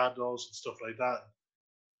with candles and stuff like that.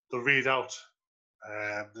 They'll read out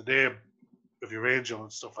the name of your angel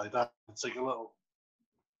and stuff like that. It's like a little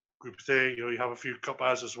group thing. You have a few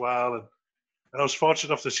cuppas as well. And I was fortunate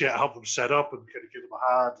enough this year to help them set up and kind of give them a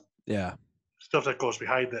hand. Yeah. Stuff that goes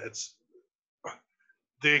behind it.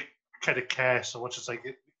 They kind of care so much. It's like,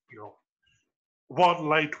 one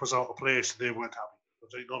light was out of place and they weren't happy.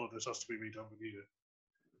 It's like, none of this has to be redone.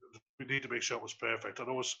 We need to make sure it was perfect. And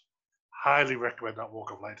I always highly recommend that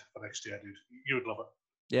Walk of Light for next year, dude. You would love it.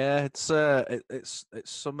 Yeah, it's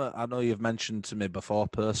something I know you've mentioned to me before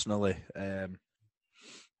personally,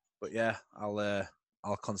 but yeah, I'll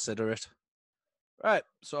consider it. Right,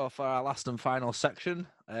 so for our last and final section,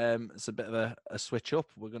 it's a bit of a switch up.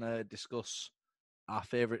 We're gonna discuss our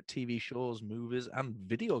favorite TV shows, movies, and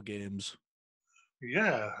video games.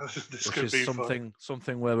 Yeah, this could be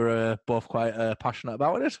something where we're both quite passionate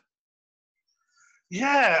about it.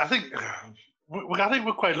 Yeah, I think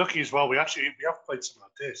we're quite lucky as well. We have played some of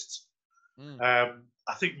our tastes.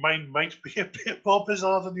 I think mine might be a bit more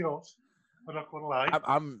bizarre than yours. I'm not going to lie.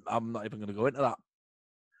 I'm not even going to go into that.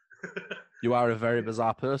 You are a very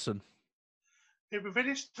bizarre person. You're a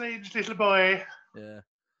very strange little boy. Yeah.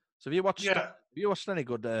 So have you watched any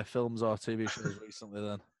good films or TV shows recently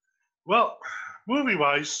then? Well,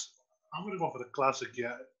 movie-wise, I'm going to go for the classic,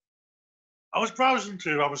 yeah. I was browsing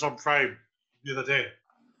through Amazon Prime the other day.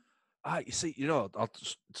 You see,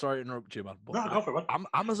 sorry to interrupt you, man. But no, go for it, man.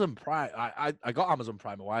 Amazon Prime, I got Amazon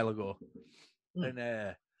Prime a while ago.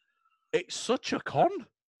 And it's such a con.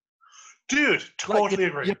 Dude, totally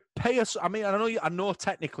agree. You pay us. I mean, I know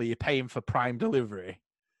technically you're paying for Prime delivery.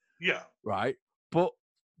 Yeah. Right. But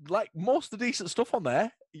like most of the decent stuff on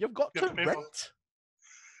there, you've got to rent.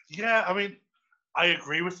 Yeah, I mean, I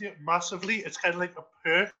agree with you massively. It's kind of like a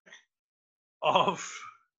perk of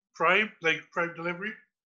Prime, like Prime delivery.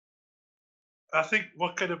 I think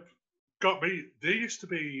what kind of got me, there used to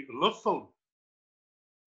be Love Film,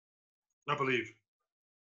 I believe.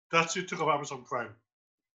 That's who took up Amazon Prime.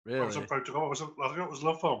 Really? Amazon Prime took up, I think it was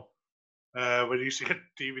Love Film. When you used to get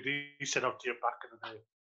DVD sent out to you back in the day.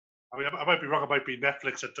 I mean, I might be wrong, it might be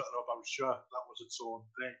Netflix, I don't know, but I'm sure that was its own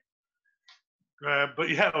thing. But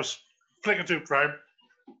yeah, I was flicking through Prime.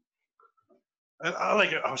 And I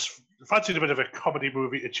like it. I was fancying a bit of a comedy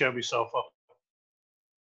movie to cheer myself up.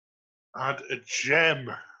 And a gem,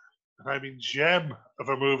 and I mean gem of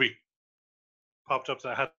a movie, popped up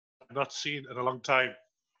that I had not seen in a long time.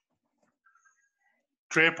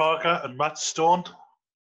 Trey Parker and Matt Stone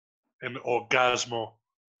in Orgasmo.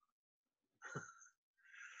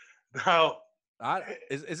 Now,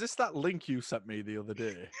 is this that link you sent me the other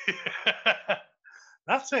day?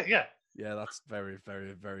 That's it, yeah. Yeah, that's very,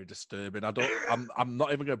 very, very disturbing. I'm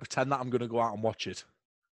not even going to pretend that I'm going to go out and watch it.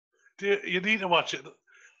 You need to watch it.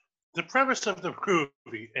 The premise of the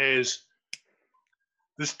movie is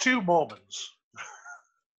there's two Mormons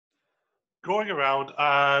going around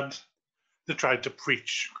and they're trying to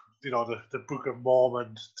preach, the Book of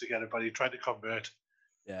Mormon to get everybody trying to convert.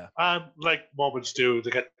 Yeah. And like Mormons do,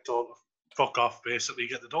 they get told to fuck off, basically,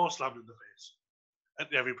 get the door slammed in the face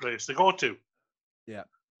at every place they go to. Yeah.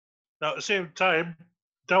 Now, at the same time,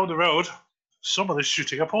 down the road, someone is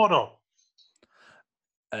shooting a porno.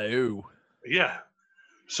 Oh. Yeah.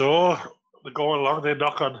 So they go along, they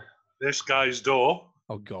knock on this guy's door.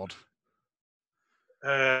 Oh, God.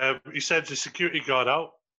 He sends the security guard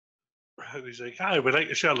out. And he's like, hi, we'd like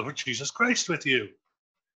to share the Lord Jesus Christ with you.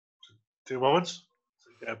 2 moments.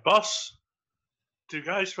 Yeah, boss. 2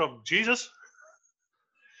 guys from Jesus.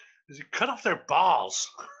 He's like, cut off their balls.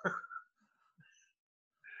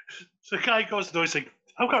 So the guy goes to know, he's like,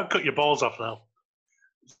 I'm going to cut your balls off now.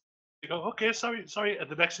 You go, okay, sorry. And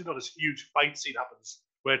the next thing you know, this huge fight scene happens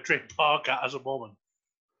where Trey Parker, as a Mormon,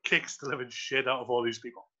 kicks the living shit out of all these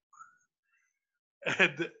people.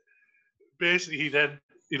 And basically, he then,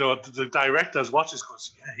 the director's watches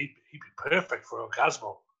goes, yeah, he'd be perfect for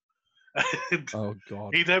Orgasmo. And Oh,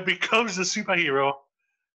 God. he then becomes the superhero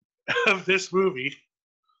of this movie.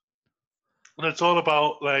 And it's all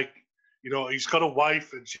about, like, he's got a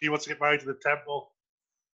wife and she wants to get married in the temple.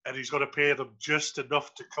 And he's got to pay them just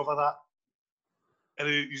enough to cover that. And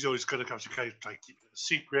he's always going to try to keep it a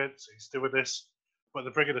secret. So he's doing this. But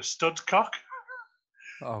they're bringing a stud cock.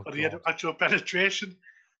 Oh, On the actual penetration.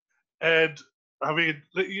 And, I mean,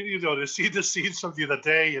 they see the scenes from the other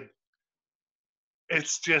day. And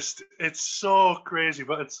it's so crazy.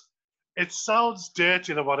 But it sounds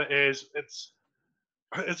dirtier than what it is.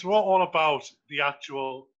 It's all about the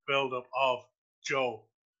actual build-up of Joe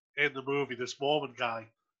in the movie, this Mormon guy.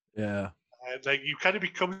 Yeah. And like you kind of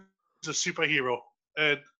become a superhero.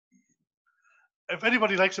 And if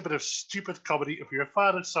anybody likes a bit of stupid comedy, if you're a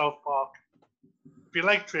fan of South Park, if you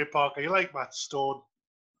like Trey Parker, you like Matt Stone,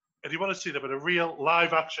 and you want to see them in a real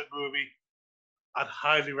live-action movie, I'd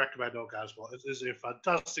highly recommend Orgasmo. It is a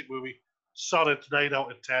fantastic movie, solid 9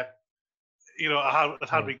 out of 10. It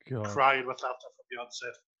had me crying with laughter from the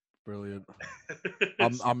onset. Brilliant.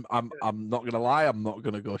 I'm not gonna lie. I'm not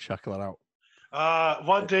gonna go check that out.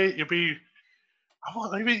 One day you'll be.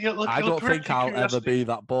 I don't think I'll ever be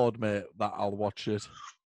that bored, mate, that I'll watch it.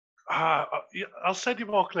 I'll send you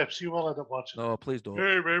more clips. You will end up watching. No, please don't.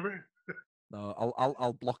 Hey, baby. No,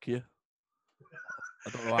 I'll block you. I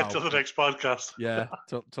don't know how. Until the next podcast. Yeah,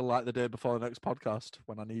 till like the day before the next podcast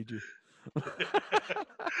when I need you.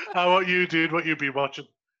 How about you, dude? What you been watching?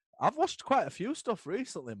 I've watched quite a few stuff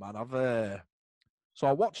recently, man. So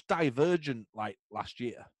I watched Divergent like last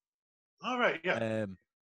year. All right, yeah. And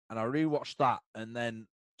I rewatched that, and then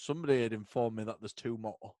somebody had informed me that there's 2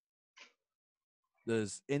 more.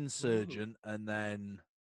 There's Insurgent, and then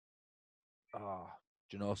do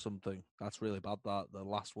you know something? That's really bad. That the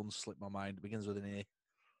last one slipped my mind. It begins with an A.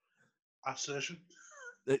 Assertion.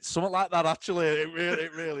 It's something like that, actually.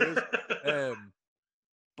 It really is.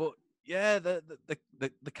 But yeah, the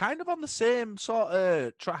kind of on the same sort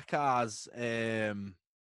of track as do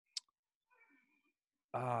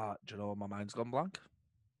you know, my mind's gone blank.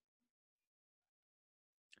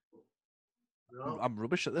 No. I'm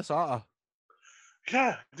rubbish at this, aren't I?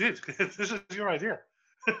 Yeah, dude. This is your idea.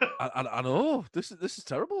 I know. This is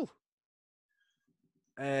terrible.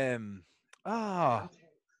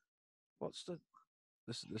 What's the?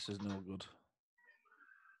 This is no good.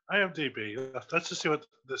 IMDb. Let's just see what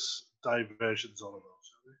this Diversion's all about.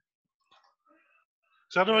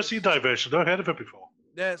 So I've never seen Diversion. I've heard of it before.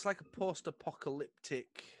 Yeah, it's like a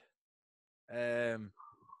post-apocalyptic,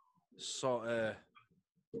 sort of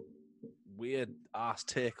weird ass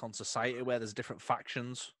take on society where there's different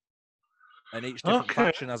factions, and each different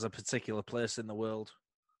faction has a particular place in the world.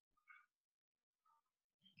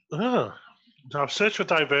 Now I've searched for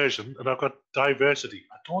Diversion and I've got Diversity.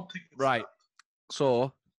 I don't think it's right. that.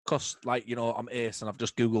 So, cause like I'm Ace and I've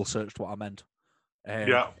just Google searched what I meant.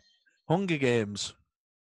 Yeah. Hunger Games.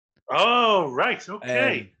 Oh right,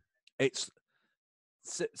 okay. It's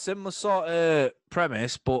similar sort of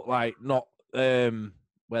premise, but like not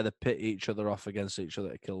where they pit each other off against each other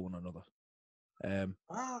to kill one another.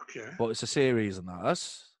 Okay. But it's a series and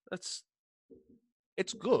it's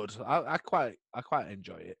good. I quite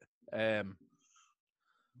enjoy it.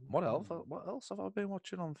 What else have I been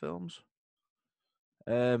watching on films?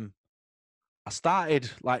 I started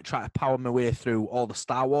like trying to power my way through all the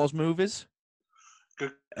Star Wars movies.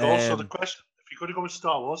 Good. Also, the question: if you're going to go with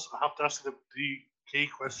Star Wars, I have to ask the key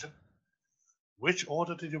question: which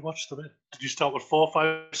order did you watch them in? Did you start with 4,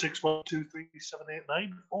 5, 6, 1, 2, 3, 7, 8,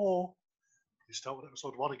 9, or you start with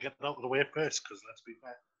episode 1 and get it out of the way first? Because let's be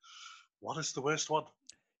fair, what is the worst one?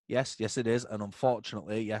 Yes, it is. And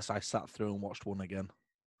unfortunately, yes, I sat through and watched one again.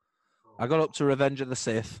 I got up to Revenge of the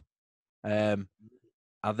Sith. I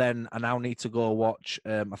now need to go watch.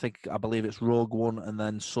 I believe it's Rogue One and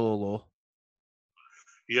then Solo.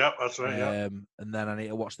 Yeah, that's right. Yeah. And then I need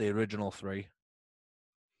to watch the original 3.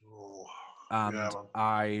 Oh, And yeah, man.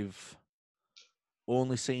 I've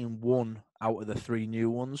only seen 1 out of the 3 new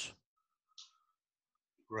ones.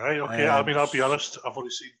 Right. Okay. I mean, I'll be honest. I've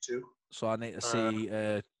only seen 2. So I need to see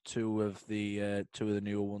 2 of the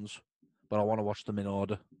newer ones, but I want to watch them in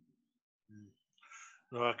order.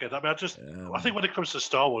 No, I get that. I mean, I think when it comes to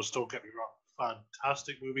Star Wars, don't get me wrong,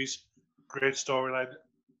 fantastic movies, great storyline,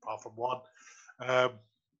 apart from 1.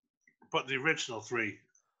 But the original 3,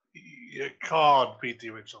 you can't beat the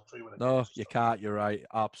original 3 when it No, comes to you Star can't. You're right.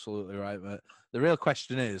 Absolutely right, mate. The real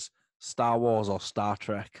question is Star Wars or Star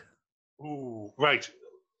Trek? Ooh, right.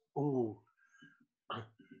 Ooh.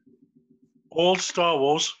 Old Star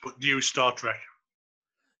Wars, but new Star Trek.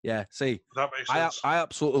 Yeah, see, That makes sense. I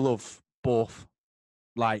absolutely love both.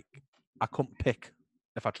 Like, I couldn't pick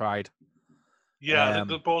if I tried. Yeah, I think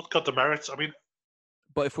they've both got the merits. I mean,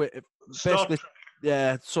 but if Star basically, Trek.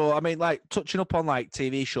 yeah. So I mean, like touching up on like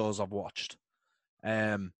TV shows I've watched.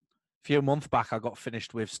 A few months back, I got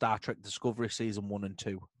finished with Star Trek Discovery season 1 and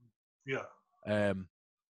 2. Yeah.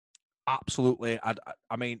 Absolutely.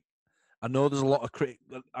 I mean, I know there's a lot of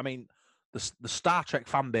I mean, the Star Trek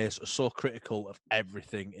fan base are so critical of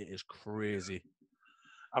everything. It is crazy.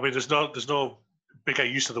 I mean, there's no bigger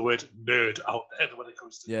use of the word nerd out there when it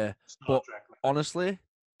comes to Star Trek. Honestly,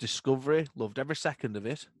 Discovery, loved every second of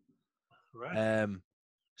it. Right.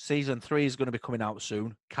 Season 3 is going to be coming out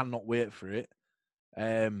soon. Cannot wait for it.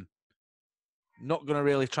 Not going to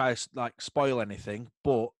really try like spoil anything,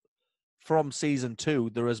 but from season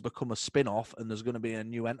 2, there has become a spin-off, and there's going to be a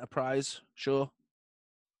new Enterprise show.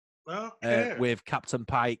 Okay. With Captain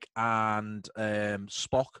Pike and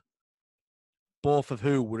Spock, both of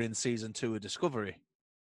who were in season 2 of Discovery.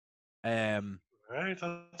 Right,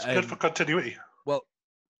 that's good for continuity. Well,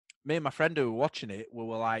 me and my friend who were watching it, we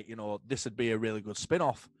were like, this would be a really good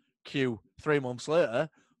spin-off. 3 months later,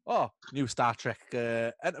 new Star Trek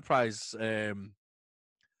Enterprise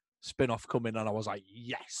spin-off coming, and I was like,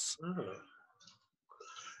 yes.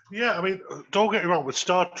 Yeah, I mean, don't get me wrong, with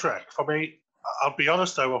Star Trek, for me, I'll be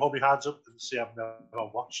honest, I will hold my hands up and say I've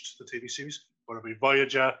never watched the TV series, whether it be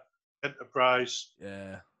Voyager, Enterprise,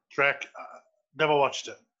 Trek, never watched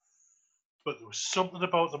it. But there was something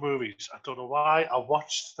about the movies. I don't know why. I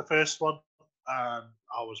watched the first one and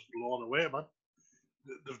I was blown away, man.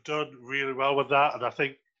 They've done really well with that, and I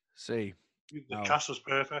think the cast was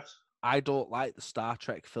perfect. I don't like the Star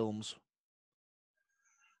Trek films.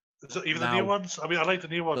 Is it even the new ones? I mean, I like the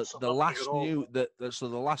new ones. The last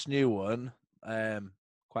new one,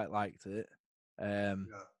 quite liked it.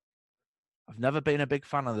 I've never been a big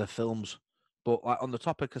fan of the films, but like on the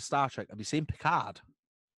topic of Star Trek, have you seen Picard?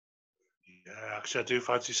 Yeah, actually, I do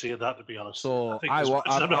fancy seeing that, to be honest. So I've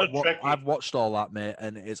watched all that, mate,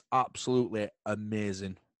 and it is absolutely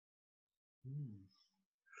amazing.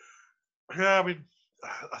 Yeah, I mean,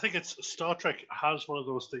 I think Star Trek has one of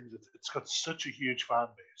those things. It's got such a huge fan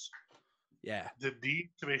base. Yeah. The need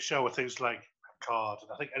to make sure with things like Picard,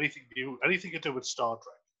 and I think anything new, anything you do with Star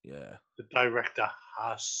Trek. Yeah. The director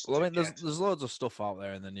has. Well, I mean, there's loads of stuff out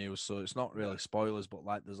there in the news, so it's not really spoilers, but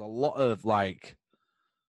like, there's a lot of like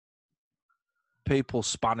people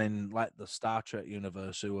spanning like the Star Trek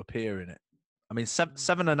universe who appear in it. I mean, 7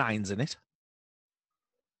 of 9's in it.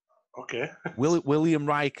 Okay. William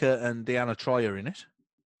Riker and Deanna Troi are in it.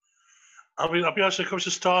 I mean, I'll be honest, when it comes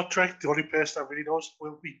to Star Trek, the only person that really knows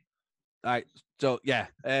will be. Right. So yeah,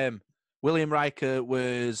 William Riker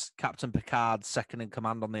was Captain Picard's second in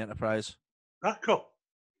command on the Enterprise. Cool.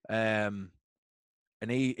 And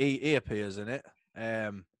he appears in it.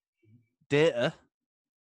 Data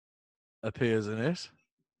appears in it.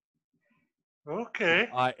 Okay.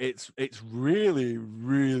 It's really,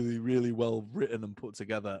 really, really well written and put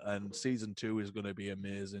together, and season 2 is going to be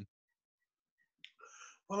amazing.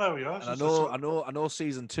 Well, there we are. And I know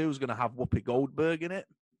season 2 is going to have Whoopi Goldberg in it.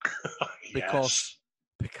 Because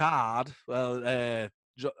Picard, well, do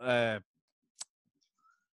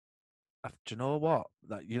you know what?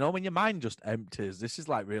 That when your mind just empties, this is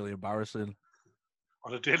like really embarrassing.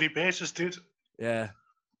 On a daily basis, dude. Yeah,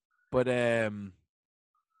 but yeah,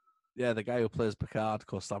 the guy who plays Picard,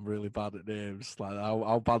 because I'm really bad at names. Like,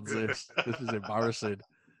 how bad's this? This is embarrassing.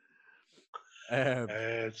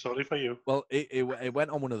 Sorry for you. Well, it went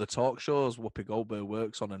on one of the talk shows Whoopi Goldberg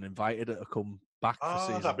works on and invited her to come back for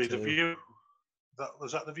season 2. That'd be The View.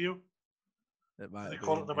 Was that The View? It might they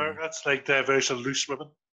call it in America. It's like their version of Loose Women.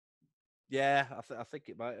 Yeah, I think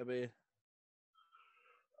it might be.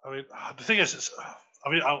 I mean, the thing is,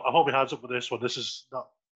 I'll hold my hands up with this one. This is not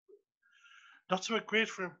so great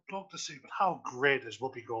for a blog to see, but how great is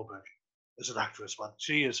Whoopi Goldberg as an actress, man?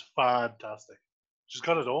 She is fantastic. She's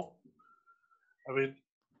got it all. I mean,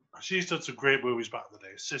 she's done some great movies back in the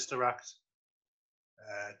day. Sister Act,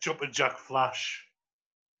 Jumpin' Jack Flash.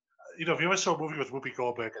 You know, if you ever saw a movie with Whoopi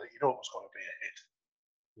Goldberg in it, you know it was going to be a hit.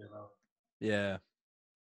 You know, Yeah.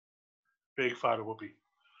 big fan of Whoopi.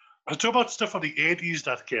 I talk about stuff from the 80s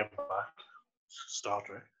that came back. Star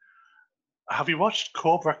Trek. Have you watched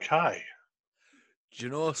Cobra Kai? Do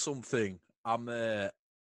you know something? I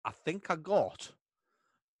think I got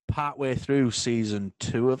partway through season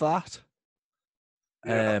 2 of that.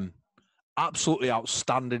 Yeah. Absolutely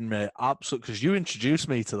outstanding, mate. Absolutely, because you introduced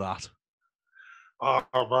me to that. Oh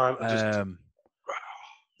man, I just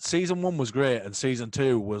Season 1 was great, and season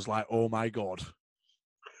 2 was like, oh my god.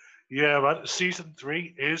 yeah, man. Season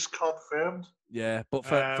 3 is confirmed. Yeah, but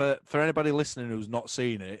for anybody listening who's not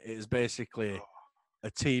seen it, it is basically a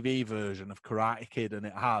TV version of Karate Kid, and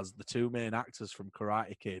it has the two main actors from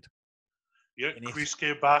Karate Kid. Yeah, Chris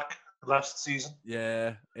came back last season.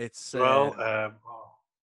 Yeah, it's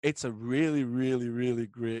it's a really, really, really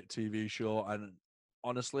great TV show, and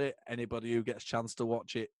honestly, anybody who gets a chance to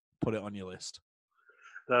watch it, put it on your list.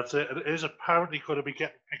 That's it. It is apparently going to be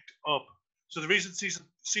getting picked up. So the reason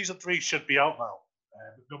season 3 should be out now.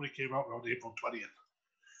 It normally came out around April 20th.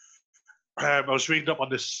 I was reading up on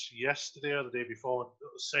this yesterday or the day before. And what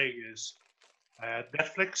it was saying is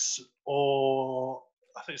Netflix or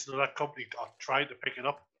I think it's another company are trying to pick it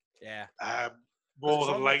up. Yeah. More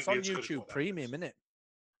than likely, it's on YouTube Premium, isn't it?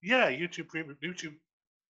 Yeah, YouTube Premium, YouTube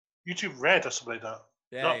Red or something like that.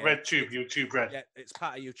 Yeah, Not RedTube, YouTube Red. Yeah, it's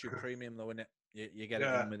part of YouTube Premium though, isn't it? You get it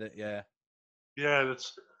in with it, yeah. Yeah,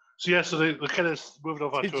 that's so they're kind of moving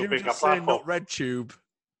over Did to a bigger just platform. Say not RedTube?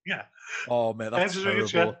 Yeah. Oh man, that's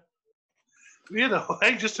terrible. You know,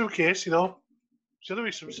 hey, just in case, you know, should there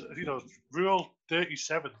be some, you know, Rule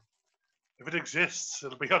 37? If it exists,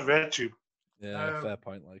 it'll be on RedTube. Yeah, fair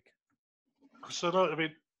point. Like, so no, I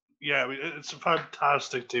mean, it's a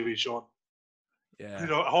fantastic TV show. Yeah, you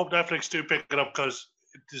know, I hope Netflix do pick it up because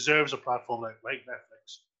it deserves a platform like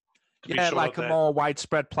Netflix. Yeah, like a more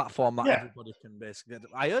widespread platform that everybody can basically get.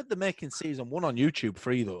 I heard they're making season 1 on YouTube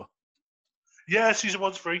free though. Yeah, season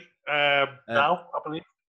 1's free now, I believe.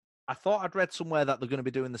 I thought I'd read somewhere that they're going to be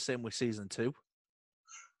doing the same with season 2.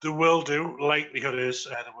 They will do. Likelihood is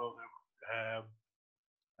they will do.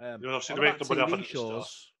 Obviously, to make the money off TV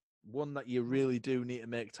shows, one that you really do need to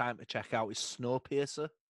make time to check out is Snowpiercer.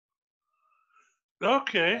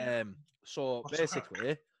 Okay. So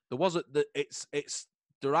basically, there was it's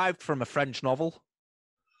derived from a French novel,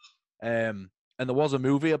 and there was a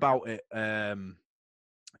movie about it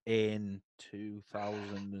in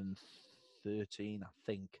 2013, I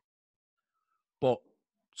think. But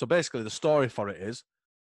so basically, the story for it is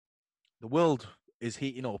the world is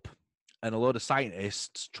heating up, and a load of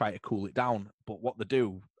scientists try to cool it down. But what they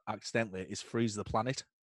do accidentally is freeze the planet.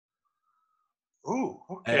 Ooh,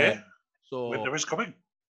 okay. So winter is coming.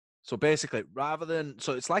 So basically, rather than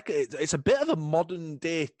it's a bit of a modern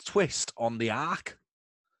day twist on the Ark.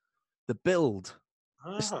 The build.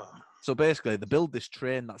 So basically, they build this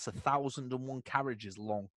train that's 1,001 carriages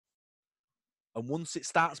long, and once it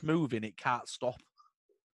starts moving, it can't stop,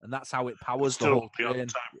 and that's how it powers the whole train.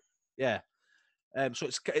 Yeah. So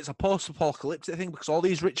it's a post-apocalyptic thing because all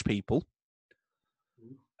these rich people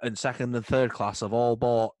and second and third class have all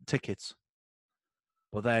bought tickets,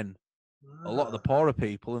 but then a lot of the poorer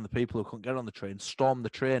people and the people who couldn't get on the train storm the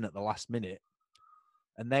train at the last minute,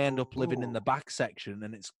 and they end up living in the back section,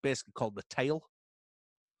 and it's basically called the tail.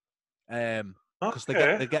 Because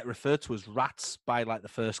they get referred to as rats by like the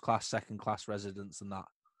first class, second class residents and that.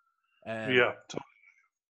 Yeah.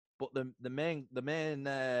 But the main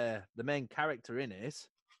character in it,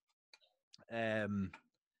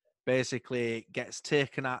 basically gets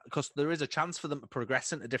taken out because there is a chance for them to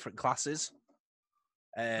progress into different classes.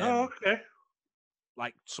 Okay.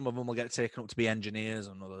 Like some of them will get taken up to be engineers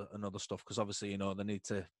and other stuff because obviously they need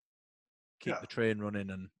to keep the train running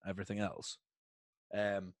and everything else.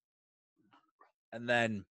 And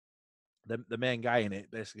then the main guy in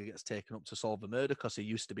it basically gets taken up to solve a murder because he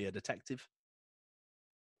used to be a detective.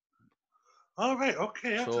 All right.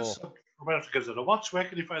 Okay. I'm going to have to give it a watch. Where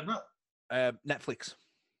can you find that? Netflix.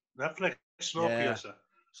 Netflix. Snowpiercer. Yeah.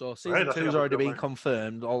 So season 2's already been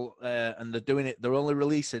confirmed. And they're doing it. They're only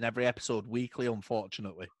releasing every episode weekly,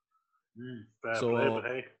 unfortunately.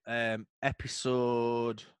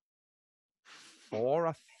 Episode 4,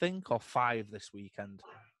 I think, or 5 this weekend.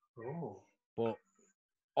 Oh. But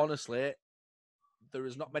honestly, there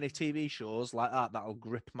is not many TV shows like that that'll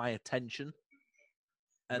grip my attention.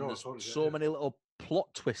 And No, there's totally get so you. many little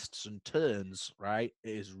plot twists and turns, right?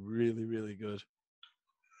 It is really, really good.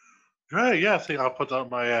 Right, yeah, I think I'll put that on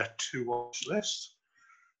my to watch list.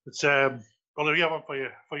 It's well, we have one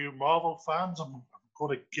for you Marvel fans. I'm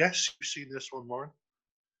going to guess you've seen this one, Warren.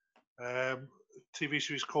 TV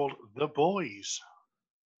series called The Boys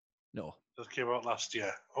No, that came out last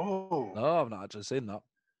year. Oh, no, I've not actually seen that.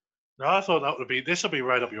 no, I thought that would be this will be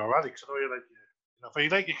right up your alley because I know you like if you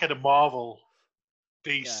like your kind of Marvel,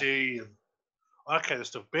 DC, and that kind of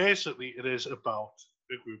stuff. Basically, it is about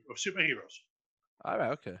a group of superheroes. All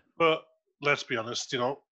right, okay. But let's be honest,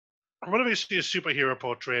 whenever you see a superhero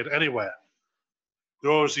portrayed anywhere,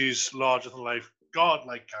 there are always these larger than life,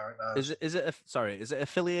 godlike characters. Is it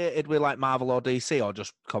affiliated with like Marvel or DC or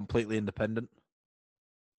just completely independent?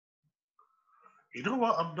 You know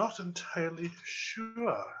what? I'm not entirely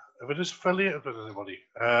sure if it is affiliated with anybody.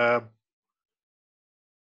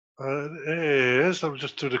 It is. I'm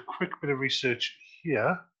just doing a quick bit of research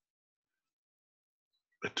here.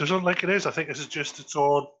 It doesn't look like it is. I think this is just its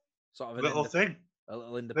own Sort of an little thing. a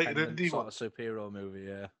little Like an independent indie sort one. of superhero movie,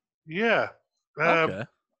 yeah. Yeah. Okay.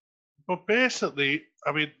 But basically,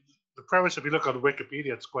 I mean, the premise, if you look on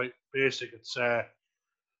Wikipedia, it's quite basic. It's an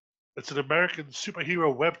American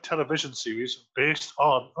superhero web television series based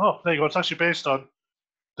on. Oh, there you go. It's actually based on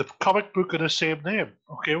the comic book of the same name.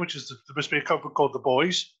 Okay, which is there must be a comic book called The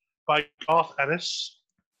Boys by Garth Ennis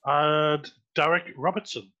and Derek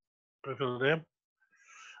Robertson. I feel the name.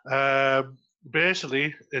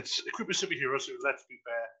 Basically, it's a group of superheroes who, let's be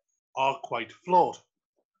fair, are quite flawed.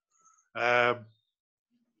 You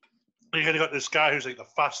kind of got this guy who's like the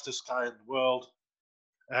fastest guy in the world.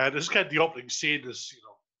 And this kind of the opening scene is,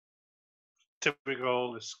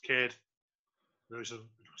 typical, this kid who's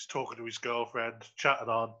talking to his girlfriend, chatting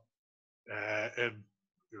on in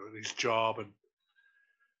his job, and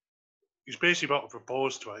he's basically about to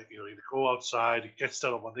propose to her. They go outside, he gets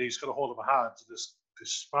down on one knee, he's got a hold of her hand, and this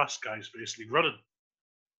fast guy's basically running.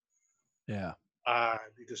 Yeah. And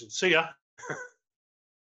he doesn't see her,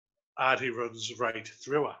 and he runs right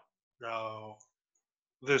through her. Now,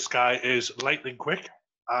 this guy is lightning quick,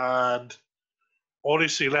 and all you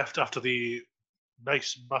see left after the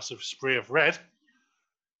nice massive spray of red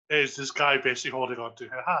is this guy basically holding on to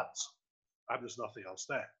her hands, and there's nothing else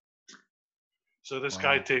there. So this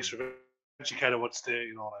guy takes revenge. He kind of wants to,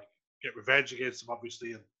 get revenge against him,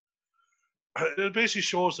 obviously, and it basically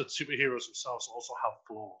shows that superheroes themselves also have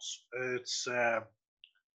flaws.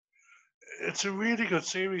 It's a really good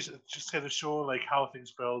series. It just kind of shows like how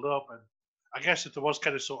things build up, and I guess if there was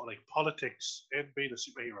kind of sort of like politics in being a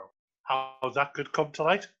superhero, how that could come to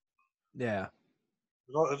light. Yeah.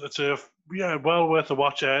 It's well worth a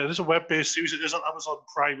watch. It is a web-based series. It is on Amazon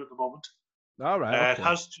Prime at the moment. All right. It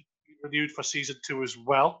has been renewed for season 2 as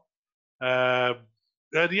well. And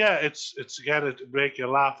yeah, it's again, it'll make you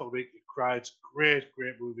laugh, it'll make you cry. It's a great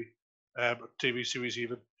movie, TV series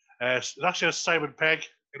even. It actually has Simon Pegg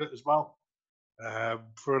in it as well.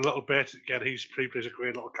 For a little bit, again, he plays a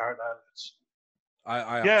great little character.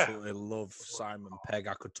 I absolutely love Simon Pegg.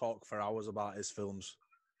 I could talk for hours about his films.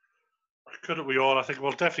 Couldn't we all? I think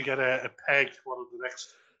we'll definitely get a Pegg one of the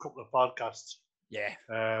next couple of podcasts. Yeah.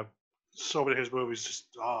 So many of his movies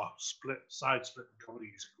just side splitting comedy.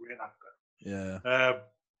 He's a great actor. Yeah.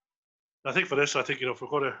 I think for this, if we're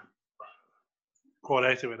going to go on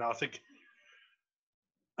anything with that, I think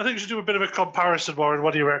we should do a bit of a comparison, Warren.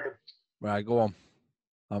 What do you reckon? Right, go on.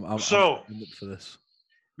 I'm up for this.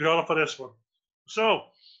 We're all up for this one. So,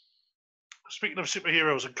 speaking of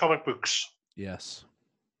superheroes and comic books, yes,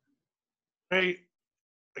 a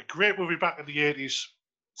great movie back in the 80s,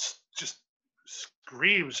 just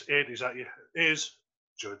screams 80s at you, is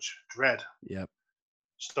Judge Dredd. Yep.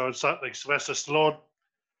 Starring like Sylvester Stallone,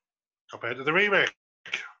 compared to the remake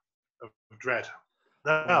of Dredd.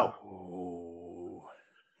 Now,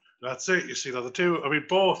 that's it. You see, the two. I mean,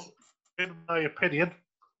 both, in my opinion,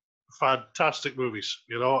 fantastic movies.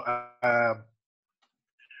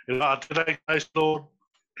 Stallone,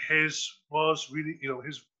 his was really,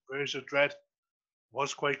 his version of Dredd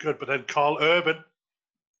was quite good. But then Carl Urban,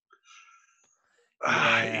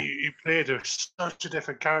 he played such a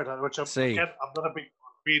different character, which I'm not a big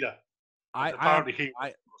reader. I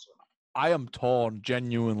am torn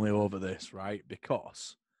genuinely over this, right?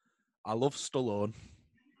 Because I love Stallone.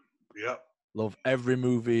 Yeah. Love every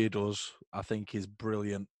movie he does. I think he's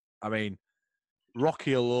brilliant. I mean,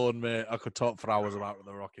 Rocky alone, mate, I could talk for hours about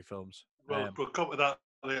the Rocky films. We'll come to that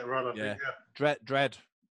later on, I think, yeah. Dredd.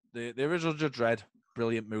 The original Judge Dredd,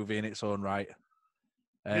 brilliant movie in its own right.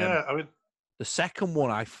 I mean... The second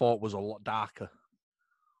one I thought was a lot darker.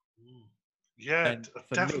 Yeah, And I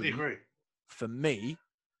for definitely me- agree. For me,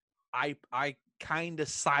 I kind of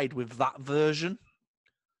side with that version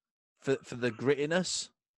for the grittiness.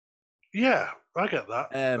 Yeah, I get that.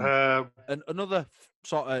 And another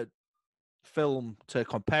sort of film to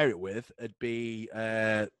compare it with would be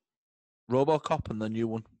RoboCop and the new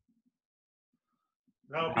one.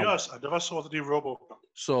 Now, I'll be honest, I never saw the new RoboCop.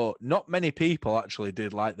 So not many people actually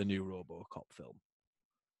did like the new RoboCop film,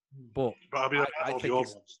 but I mean, I all the think old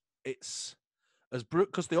ones. it's as brutal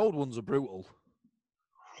because the old ones are brutal.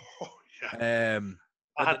 Oh, yeah. I and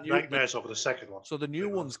had nightmares over the second one. So the new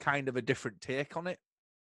one's kind of a different take on it.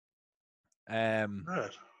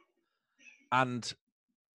 Right. And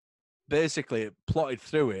basically plotted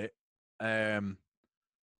through it.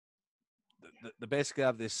 They basically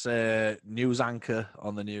have this news anchor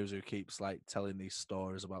on the news who keeps like telling these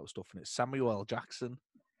stories about stuff, and it's Samuel L. Jackson,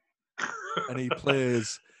 and he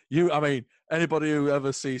plays I mean, anybody who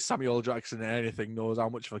ever sees Samuel L. Jackson in anything knows how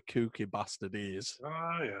much of a kooky bastard he is.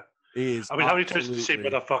 Oh, yeah. He is. I mean, how many times did you say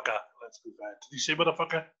motherfucker? Let's be fair. Did you say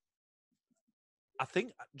motherfucker? I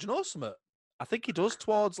think. Do you know something? I think he does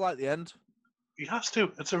towards like the end. He has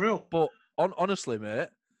to. It's a rule. But honestly, mate,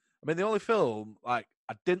 I mean, the only film like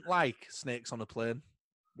I didn't like Snakes on a Plane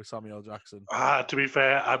with Samuel L. Jackson. To be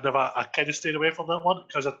fair, I kind of stayed away from that one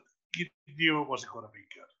because you knew it wasn't going to be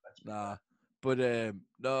good. Nah, but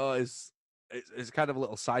no, it's kind of a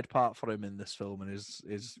little side part for him in this film, and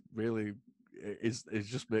is really it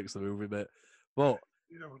just makes the movie, mate. But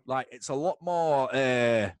like, it's a lot more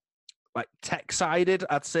like tech sided,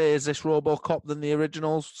 I'd say, is this RoboCop than the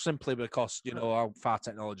originals, simply because you know how far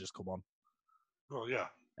technology's come on. Oh yeah.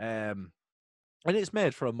 And it's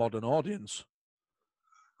made for a modern audience.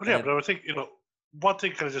 Well, yeah, but I think one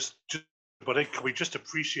thing can we just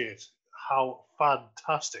appreciate how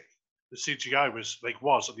fantastic the CGI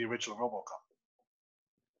was on the original RoboCop.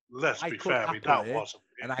 Let's be fair, I mean, that wasn't.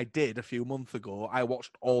 And I did a few months ago. I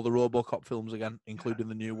watched all the RoboCop films again, including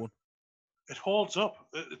the new one. It holds up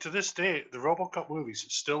to this day. The RoboCop movies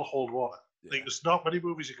still hold water. Yeah. Like, there's not many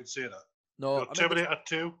movies you can say that. No, Terminator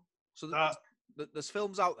 2. So there's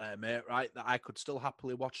films out there, mate, right, that I could still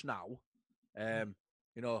happily watch now.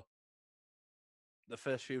 You know, the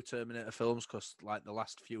first few Terminator films, because like the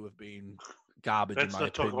last few have been garbage. Let's in my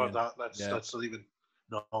not talk opinion. about that. Let's not even.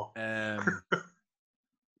 No.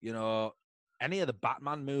 You know, any of the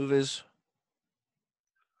Batman movies,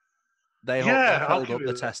 they held up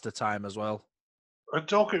the test of time as well. And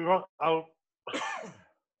don't get me wrong,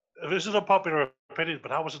 this is a popular opinion,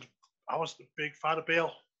 but I wasn't a big fan of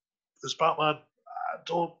Bale. This Batman, I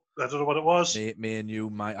don't know what it was. Me and you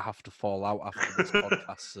might have to fall out after this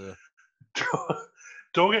podcast, sir.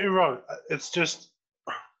 Don't get me wrong. It's just.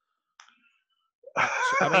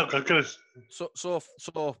 So,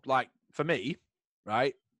 like, for me,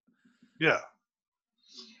 right? Yeah.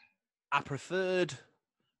 I preferred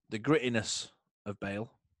the grittiness of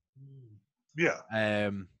Bale. Yeah.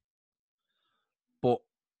 But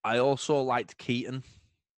I also liked Keaton.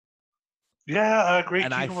 Yeah, I agree.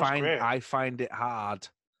 And I find it hard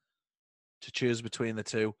to choose between the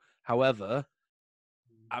two. However,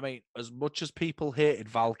 I mean, as much as people hated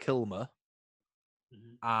Val Kilmer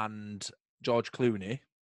and George Clooney,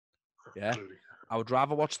 I would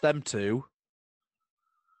rather watch them two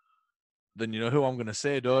than, you know who I'm going to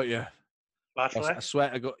say, don't you? Affleck? I swear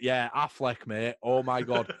to God, yeah, Affleck, mate. Oh my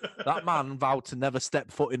God, that man vowed to never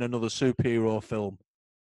step foot in another superhero film.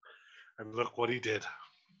 And look what he did.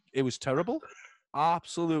 It was terrible.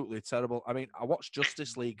 Absolutely terrible. I mean, I watched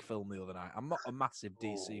Justice League film the other night. I'm not a massive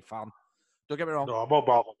DC fan. Don't get me wrong. No, I'm not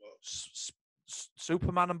Marvel.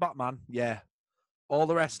 Superman and Batman, yeah. All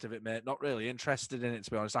the rest of it, mate, not really interested in it,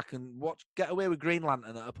 to be honest. I can get away with Green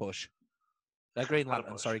Lantern at a push. Green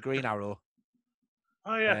Lantern, sorry, Green Arrow.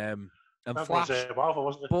 Oh, yeah. And that Flash. Was Marvel,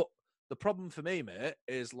 wasn't it? But the problem for me, mate,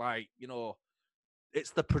 is like, you know,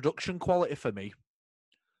 it's the production quality for me.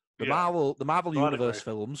 The Marvel Universe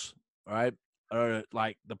films, right, are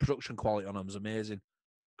like the production quality on them is amazing.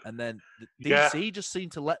 And then DC just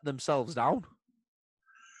seem to let themselves down.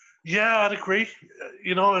 Yeah, I'd agree.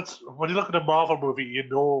 You know, it's when you look at a Marvel movie, you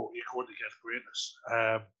know you're going to get greatness.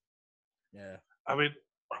 Yeah. I mean,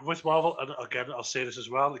 with Marvel, and again, I'll say this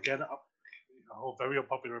as well. Again, I hold very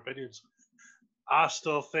unpopular opinions. I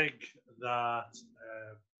still think that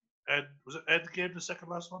was it Endgame the second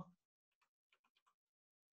last one,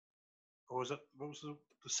 or was the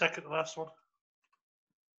second to last one?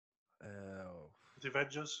 The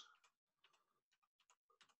Avengers.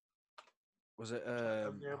 Was it?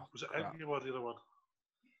 Was it Endgame or the other one?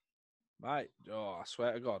 I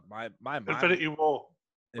swear to God, my mind. Infinity War.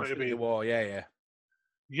 What do you Infinity mean? War, yeah.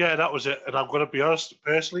 Yeah, that was it. And I'm going to be honest,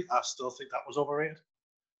 personally, I still think that was overrated.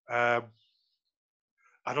 And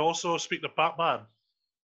also, speaking of Batman,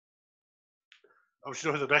 I'm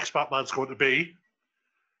sure who the next Batman's going to be.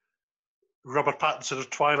 Robert Pattinson of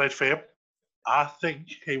Twilight fame. I think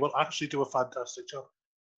he will actually do a fantastic job.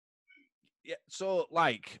 Yeah, so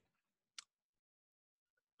like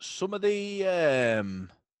some of the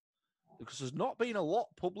because there's not been a lot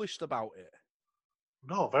published about it,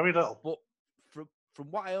 No, very little. but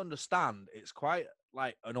from what I understand, it's quite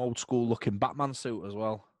like an old school looking Batman suit as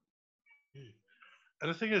well. And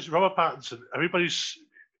the thing is, Robert Pattinson, I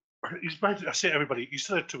say everybody, he's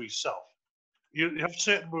done it to himself. You have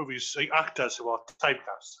certain movies, like actors who are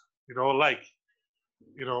typecast, like,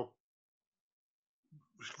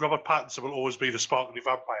 Robert Pattinson will always be the sparkly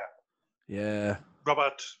vampire. Yeah.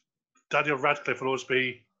 Daniel Radcliffe will always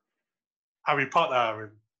be Harry Potter,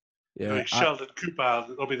 and Yeah. Sheldon Cooper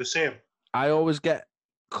will be the same. I always get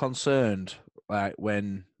concerned like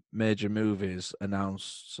when major movies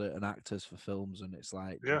announce certain actors for films, and it's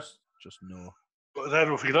like just no. But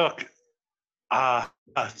then if you look at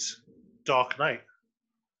Dark Knight,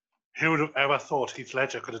 who would have ever thought Heath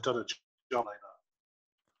Ledger could have done a job like that?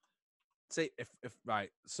 See, if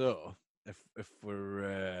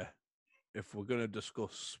we're gonna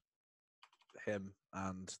discuss him,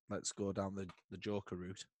 and let's go down the Joker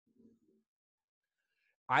route.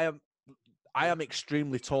 I am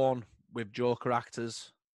extremely torn with Joker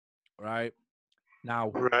actors, right?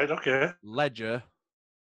 Now, right, okay. Ledger,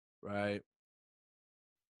 right?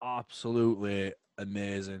 Absolutely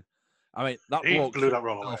amazing. I mean, that he bloke blew that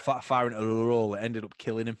role away. Firing into the role, it ended up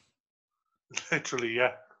killing him. Literally,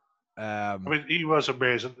 yeah. I mean, he was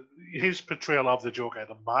amazing. His portrayal of the Joker,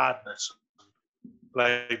 the madness,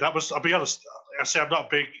 like that was. I'll be honest. I say I'm not a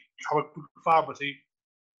big comic book fan, but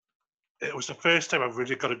it was the first time I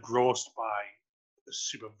really got engrossed by the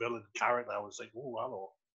super villain character. I was like, oh,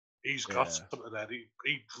 hello, he's got something there. He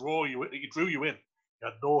drew you in. You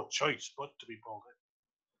had no choice but to be pulled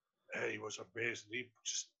in. He was amazing. He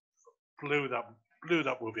just blew that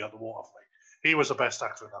movie out the water for me. He was the best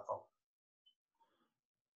actor in that film.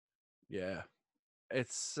 Yeah,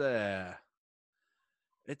 it's a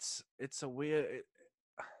weird.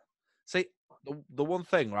 See, the one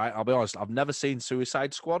thing, right? I'll be honest. I've never seen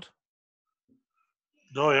Suicide Squad.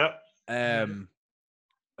 No, yeah.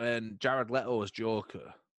 And Jared Leto as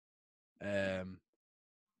Joker. I've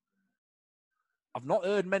not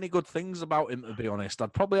heard many good things about him, to be honest.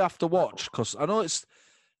 I'd probably have to watch because I know it's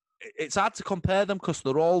hard to compare them because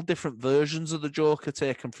they're all different versions of the Joker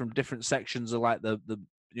taken from different sections of like the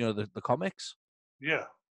comics. Yeah.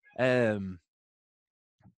 But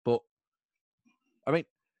I mean,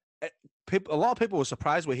 a lot of people were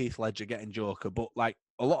surprised with Heath Ledger getting Joker, but like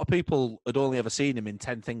a lot of people had only ever seen him in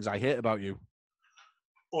 10 Things I Hate About You.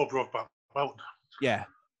 Or Brokeback Mountain. Yeah.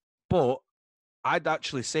 But I'd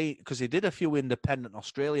actually seen, because he did a few independent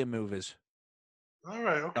Australian movies. All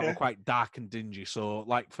right, okay. That were quite dark and dingy. So,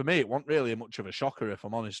 like, for me, it wasn't really much of a shocker, if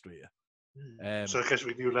I'm honest with you. So I guess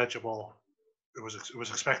we knew Ledger more. It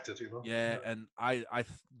was expected, you know? Yeah, and I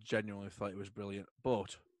genuinely thought it was brilliant.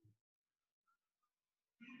 But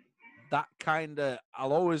that kind of,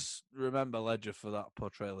 I'll always remember Ledger for that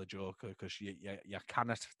portrayal of Joker because you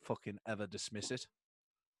cannot fucking ever dismiss it.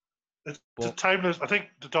 It's timeless. I think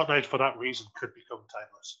The Dark Knight, for that reason, could become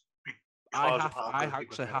timeless. I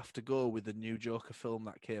actually have to go with the new Joker film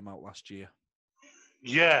that came out last year.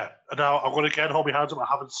 Yeah, and now I'm going to get hold my hands up. I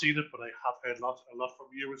haven't seen it, but I have heard a lot from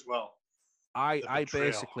you as well. I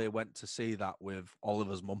basically went to see that with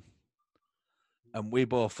Oliver's mum. And we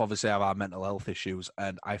both obviously have our mental health issues,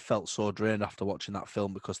 and I felt so drained after watching that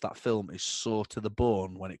film because that film is so to the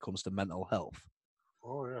bone when it comes to mental health.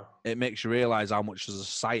 Oh, yeah. It makes you realise how much the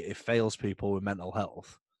society fails people with mental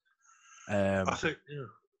health. I think, yeah.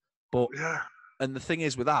 But, yeah. And the thing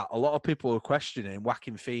is with that, a lot of people were questioning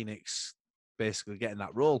Joaquin Phoenix basically getting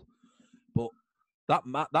that role. But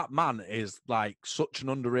that man is like such an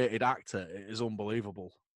underrated actor. It is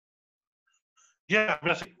unbelievable. Yeah, I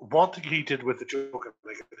mean, I think one thing he did with the Joker,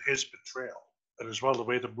 like his portrayal, and as well the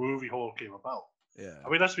way the movie whole came about. Yeah. I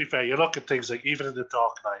mean, let's be fair. You look at things like even in The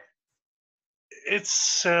Dark Knight, it's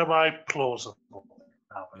semi-plausible.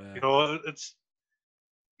 Yeah. You know, it's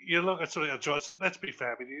you look at something. Let's be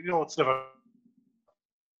fair. I mean, it's never.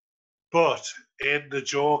 But in the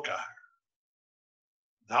Joker,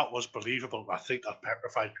 that was believable. I think that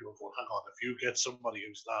petrified people. Going, hang on, if you get somebody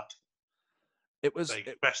who's that. It was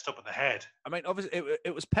messed up in the head. I mean, obviously,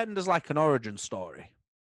 it was penned as like an origin story.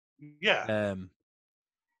 Yeah.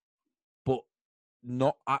 But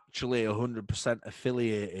not actually 100%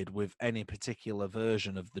 affiliated with any particular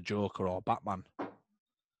version of the Joker or Batman.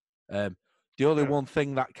 The only one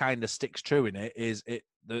thing that kind of sticks true in it is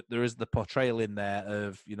there is the portrayal in there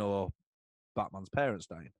of, you know, Batman's parents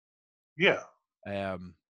dying. Yeah.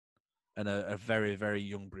 And a very, very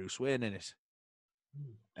young Bruce Wayne in it.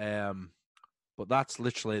 But that's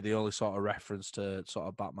literally the only sort of reference to sort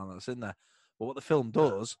of Batman that's in there. But what the film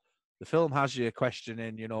does, the film has you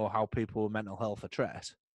questioning, you know, how people with mental health are treated.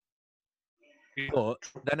 But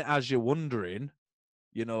then it has you wondering,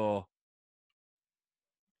 you know,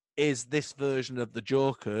 is this version of the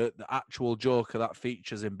Joker the actual Joker that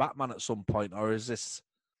features in Batman at some point? Or is this,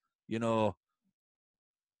 you know,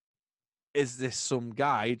 is this some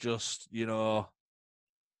guy just, you know,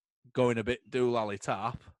 going a bit doolally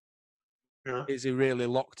tap? Yeah. Is he really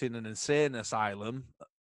locked in an insane asylum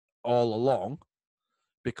all along?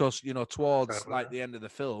 Because, you know, towards like the end of the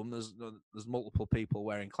film, there's multiple people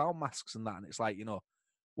wearing clown masks and that, and it's like, you know,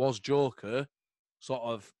 was Joker sort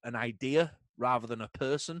of an idea rather than a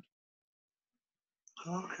person?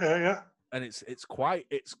 Okay, yeah. And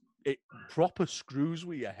it proper screws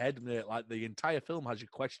with your head, mate. Like the entire film has you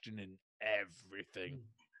questioning everything.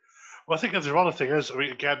 Well, I think the other thing is, I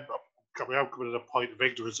mean, again, I'm coming at a point of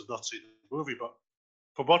ignorance of not seeing the movie, but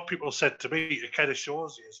from what people said to me, it kind of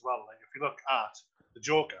shows you as well. Like, if you look at the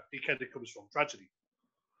Joker, he kind of comes from tragedy.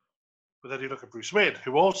 But then you look at Bruce Wayne,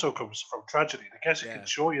 who also comes from tragedy. And I guess it can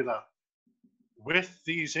show you that with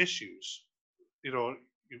these issues, you know,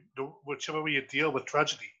 whichever way you deal with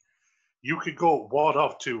tragedy, you could go one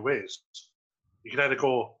of two ways. You can either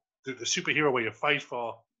go the superhero way, you fight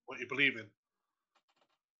for what you believe in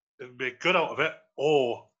and make good out of it,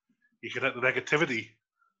 or you can let the negativity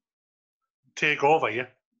take over you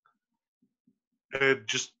and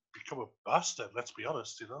just become a bastard. Let's be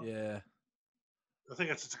honest, you know. Yeah, I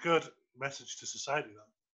think it's a good message to society. That.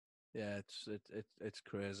 Yeah, it's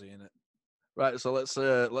crazy, isn't it? Right, so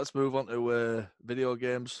let's move on to video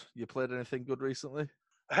games. You played anything good recently?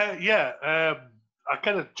 I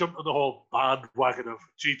kind of jumped on the whole bandwagon of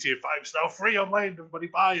GTA 5. It's now free online. Everybody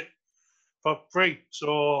buy it for free.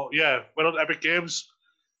 So yeah, went on Epic Games,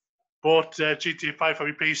 bought GTA 5 for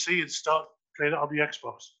my PC, and start playing it on the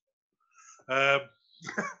Xbox.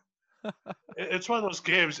 It's one of those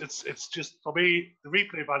games. It's just, for me, the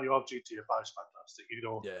replay value of GTA 5 is fantastic. You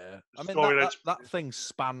know. Yeah, I mean that thing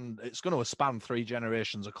spanned. It's going to span 3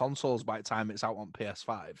 generations of consoles by the time it's out on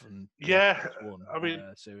PS5 and PS1, I mean,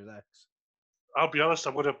 Series X. I'll be honest.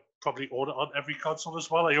 I'm going to probably own it on every console as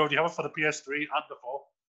well. I already have it for the PS3 and the 4.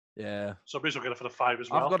 Yeah. So I'm basically get it for the 5 as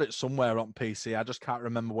well. I've got it somewhere on PC. I just can't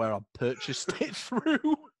remember where I purchased it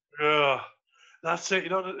through. Yeah, that's it. You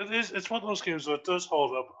know, it's one of those games where it does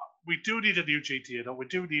hold up. We do need a new GTA, though. We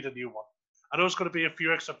do need a new one. I know it's going to be a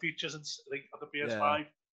few extra features on the PS5,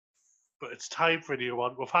 but it's time for a new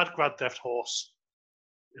one. We've had Grand Theft Horse,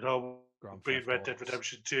 you know, being Red Dead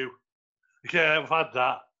Redemption 2. Yeah, we've had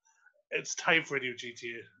that. It's time for a new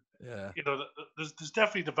GTA. Yeah. You know, there's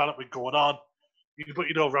definitely development going on. But,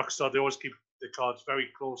 you know, Rockstar, they always keep their cards very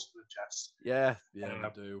close to the chest. Yeah, they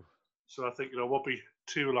do. So I think, you know, it won't be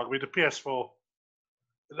too long. I mean, the PS4,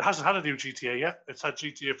 it hasn't had a new GTA yet. It's had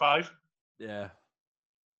GTA 5. Yeah.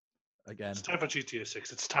 Again. It's time for GTA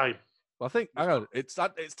 6. It's time. Well, I think, hang on, it's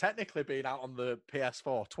technically been out on the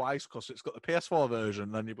PS4 twice because it's got the PS4 version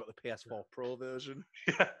and then you've got the PS4 Pro version.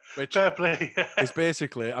 Yeah, which fair play. is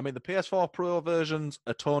basically, I mean, the PS4 Pro version's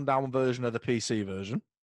a toned down version of the PC version.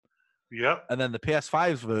 Yeah. And then the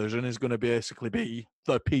PS5 version is going to basically be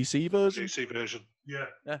the PC version. PC version. Yeah.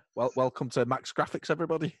 Yeah. Well, welcome to Max Graphics,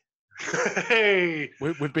 everybody. Hey.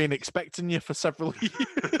 We've been expecting you for several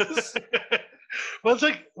years. Well,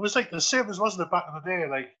 it was like The Sims, wasn't it, back in the day?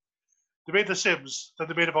 Like, they made The Sims, then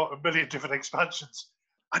they made about 1 million different expansions,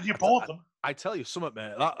 and you bought them. I tell you something,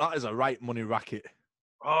 mate. That is a right money racket.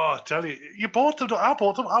 Oh, I tell you, you bought them. I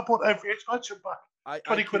bought them. I bought every expansion back.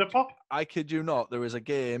 20 quid a pop. I kid you not. There is a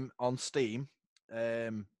game on Steam.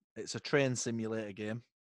 It's a train simulator game,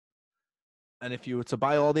 and if you were to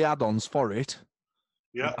buy all the add-ons for it,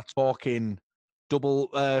 yeah, you're talking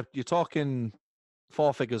double. You're talking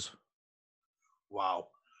 4 figures. Wow.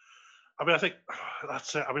 I mean, I think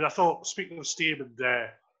that's it. I mean, I thought, speaking of Steam and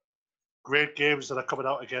great games that are coming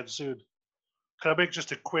out again soon, can I make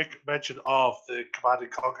just a quick mention of the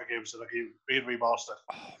Command & Conquer games that are being remastered?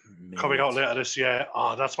 Oh, coming out later this year.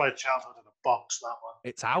 Oh, that's my childhood in a box, that one.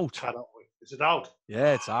 It's out. Cannot wait. Is it out?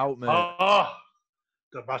 Yeah, it's out, mate. Oh,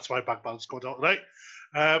 that's my bank balance going out tonight.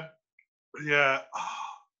 Yeah,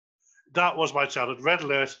 that was my childhood. Red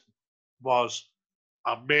Alert was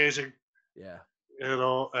amazing. Yeah. You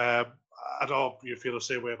know, I know you feel the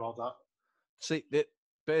same way about that. See,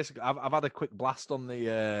 basically, I've had a quick blast on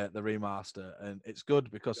the remaster, and it's good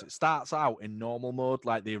because it starts out in normal mode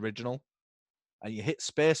like the original, and you hit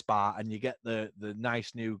spacebar and you get the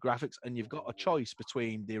nice new graphics, and you've got a choice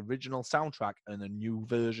between the original soundtrack and a new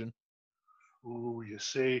version. Ooh, you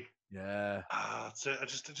see. Yeah. That's it.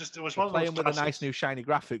 It was You're one of those playing with the nice classics. new shiny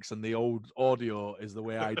graphics, and the old audio is the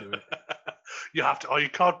way I do it. You have to. Oh, you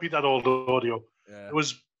can't beat that old audio. Yeah. It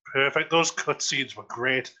was perfect. Those cutscenes were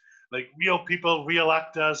great. Like real people, real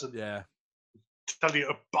actors, and Yeah. telling you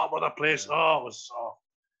to bomb on a place. Yeah. Oh, it was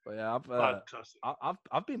But yeah, fantastic.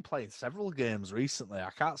 I've been playing several games recently.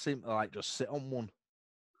 I can't seem to like just sit on one.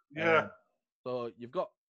 Yeah. So you've got.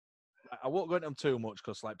 I won't go into them too much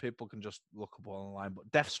because like people can just look up online.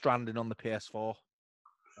 But Death Stranding on the PS4,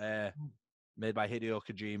 made by Hideo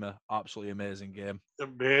Kojima, absolutely amazing game.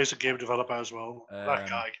 Amazing game developer as well. That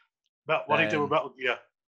guy. What do you do with Metal Gear?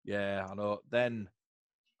 Yeah, I know. Then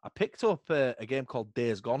I picked up a game called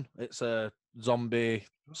Days Gone. It's a zombie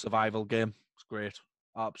survival game. It's great.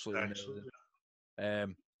 Absolutely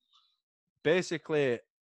amazing. Basically,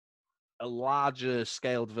 a larger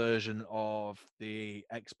scaled version of the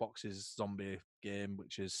Xbox's zombie game,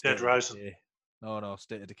 which is Dead Rising. No,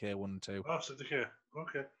 State of Decay 1 and 2. Oh, State of Decay.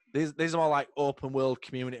 Okay. These are more like open world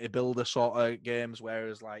community builder sort of games,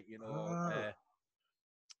 whereas like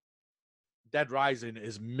Dead Rising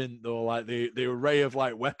is mint though. Like the array of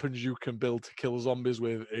like weapons you can build to kill zombies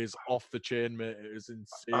with is off the chain, mate. It is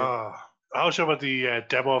insane. I was with the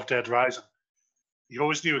demo of Dead Rising. You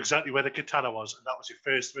always knew exactly where the katana was, and that was your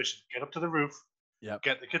first mission. Get up to the roof,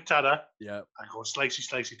 get the katana, and go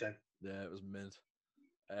slicey down. Yeah, it was mint.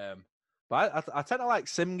 But I tend to like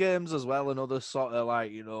sim games as well, and other sort of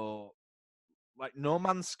like like No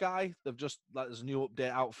Man's Sky. They've just there's a new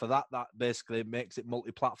update out for that basically makes it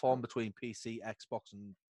multi-platform between PC, Xbox,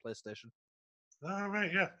 and PlayStation. Oh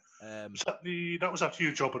right, yeah. That was that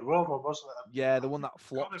huge open world one, wasn't it? Yeah, the one that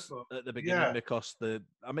flopped at the beginning because they've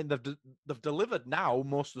delivered now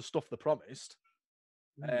most of the stuff they promised,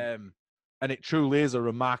 and it truly is a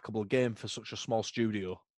remarkable game for such a small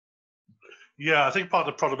studio. Yeah, I think part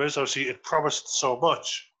of the problem is obviously it promised so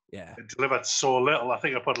much. Yeah, it delivered so little. I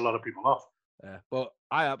think it put a lot of people off. Yeah, but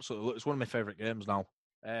I absolutely it's one of my favorite games now.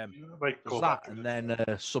 There's that, and then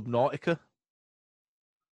Subnautica,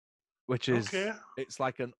 which is it's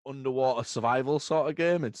like an underwater survival sort of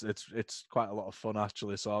game. It's quite a lot of fun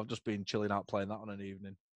actually. So I've just been chilling out playing that on an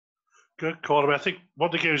evening. Good call. I mean, I think one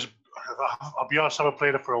of the games, I'll be honest, I haven't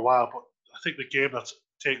played it for a while, but I think the game that's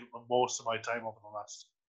taken most of my time over the last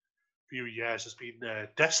few years has been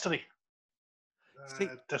Destiny.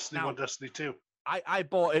 Destiny 1, Destiny 2. I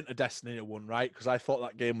bought into Destiny 1, right? Because I thought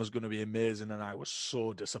that game was going to be amazing, and I was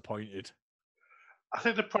so disappointed. I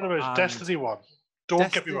think the problem is Destiny 1.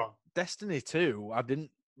 Don't get me wrong. Destiny 2, I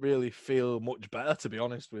didn't really feel much better, to be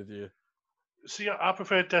honest with you. See, I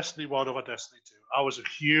prefer Destiny 1 over Destiny 2. I was a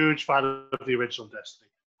huge fan of the original Destiny.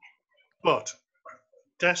 But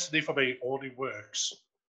Destiny, for me, only works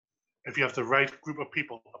if you have the right group of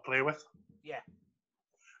people to play with. Yeah.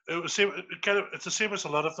 It's the same as a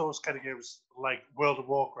lot of those kind of games, like World of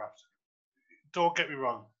Warcraft. Don't get me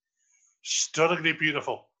wrong. Stunningly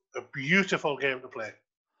beautiful. A beautiful game to play.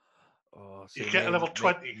 Oh, you get a level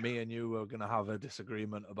 20. Me and you are going to have a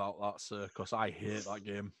disagreement about that, sir, because I hate that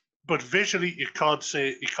game. But visually, you can't say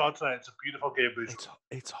it's a beautiful game visually.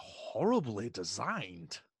 It's horribly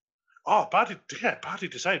designed. Oh, badly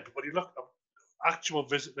designed. But when you look at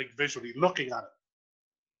visually looking at it,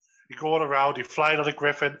 you're going around, you're flying on a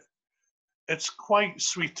griffin. It's quite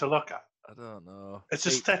sweet to look at. I don't know. It's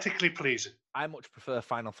aesthetically pleasing. I much prefer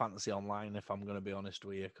Final Fantasy Online, if I'm going to be honest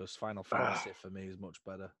with you, because Final Fantasy for me is much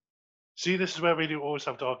better. See, this is where we do always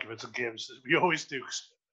have arguments in games. We always do.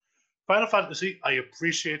 Final Fantasy, I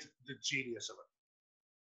appreciate the genius of it.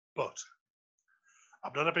 But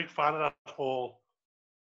I'm not a big fan of that whole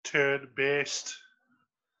turn-based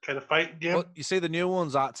kind of fighting game. Well, you see, the new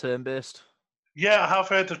ones are turn-based. Yeah, I have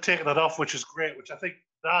heard they've taken that off, which is great, which I think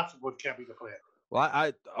that would get me to play it.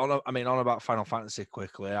 Well, on about Final Fantasy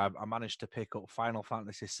quickly, I managed to pick up Final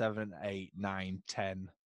Fantasy 7, 8, 9,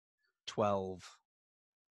 10, 12,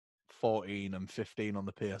 14 and 15 on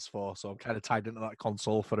the PS4, so I'm kind of tied into that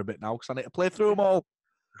console for a bit now because I need to play through them all.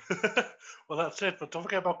 Well, that's it, but don't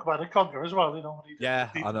forget about Command & Conquer as well. Yeah,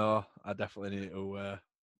 I know. I definitely need to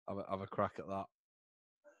have a crack at that.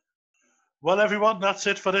 Well, everyone, that's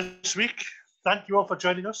it for this week. Thank you all for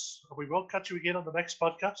joining us, and we will catch you again on the next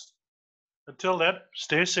podcast. Until then,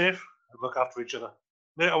 stay safe and look after each other.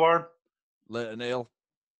 Later, Warren. Later, Neil.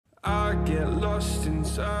 I get lost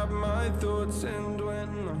inside my thoughts, and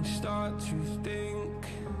when I start to think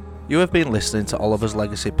You have been listening to Oliver's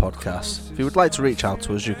Legacy podcast. If you would like to reach out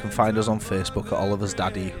to us, you can find us on Facebook at Oliver's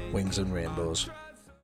Daddy, Wings and Rainbows.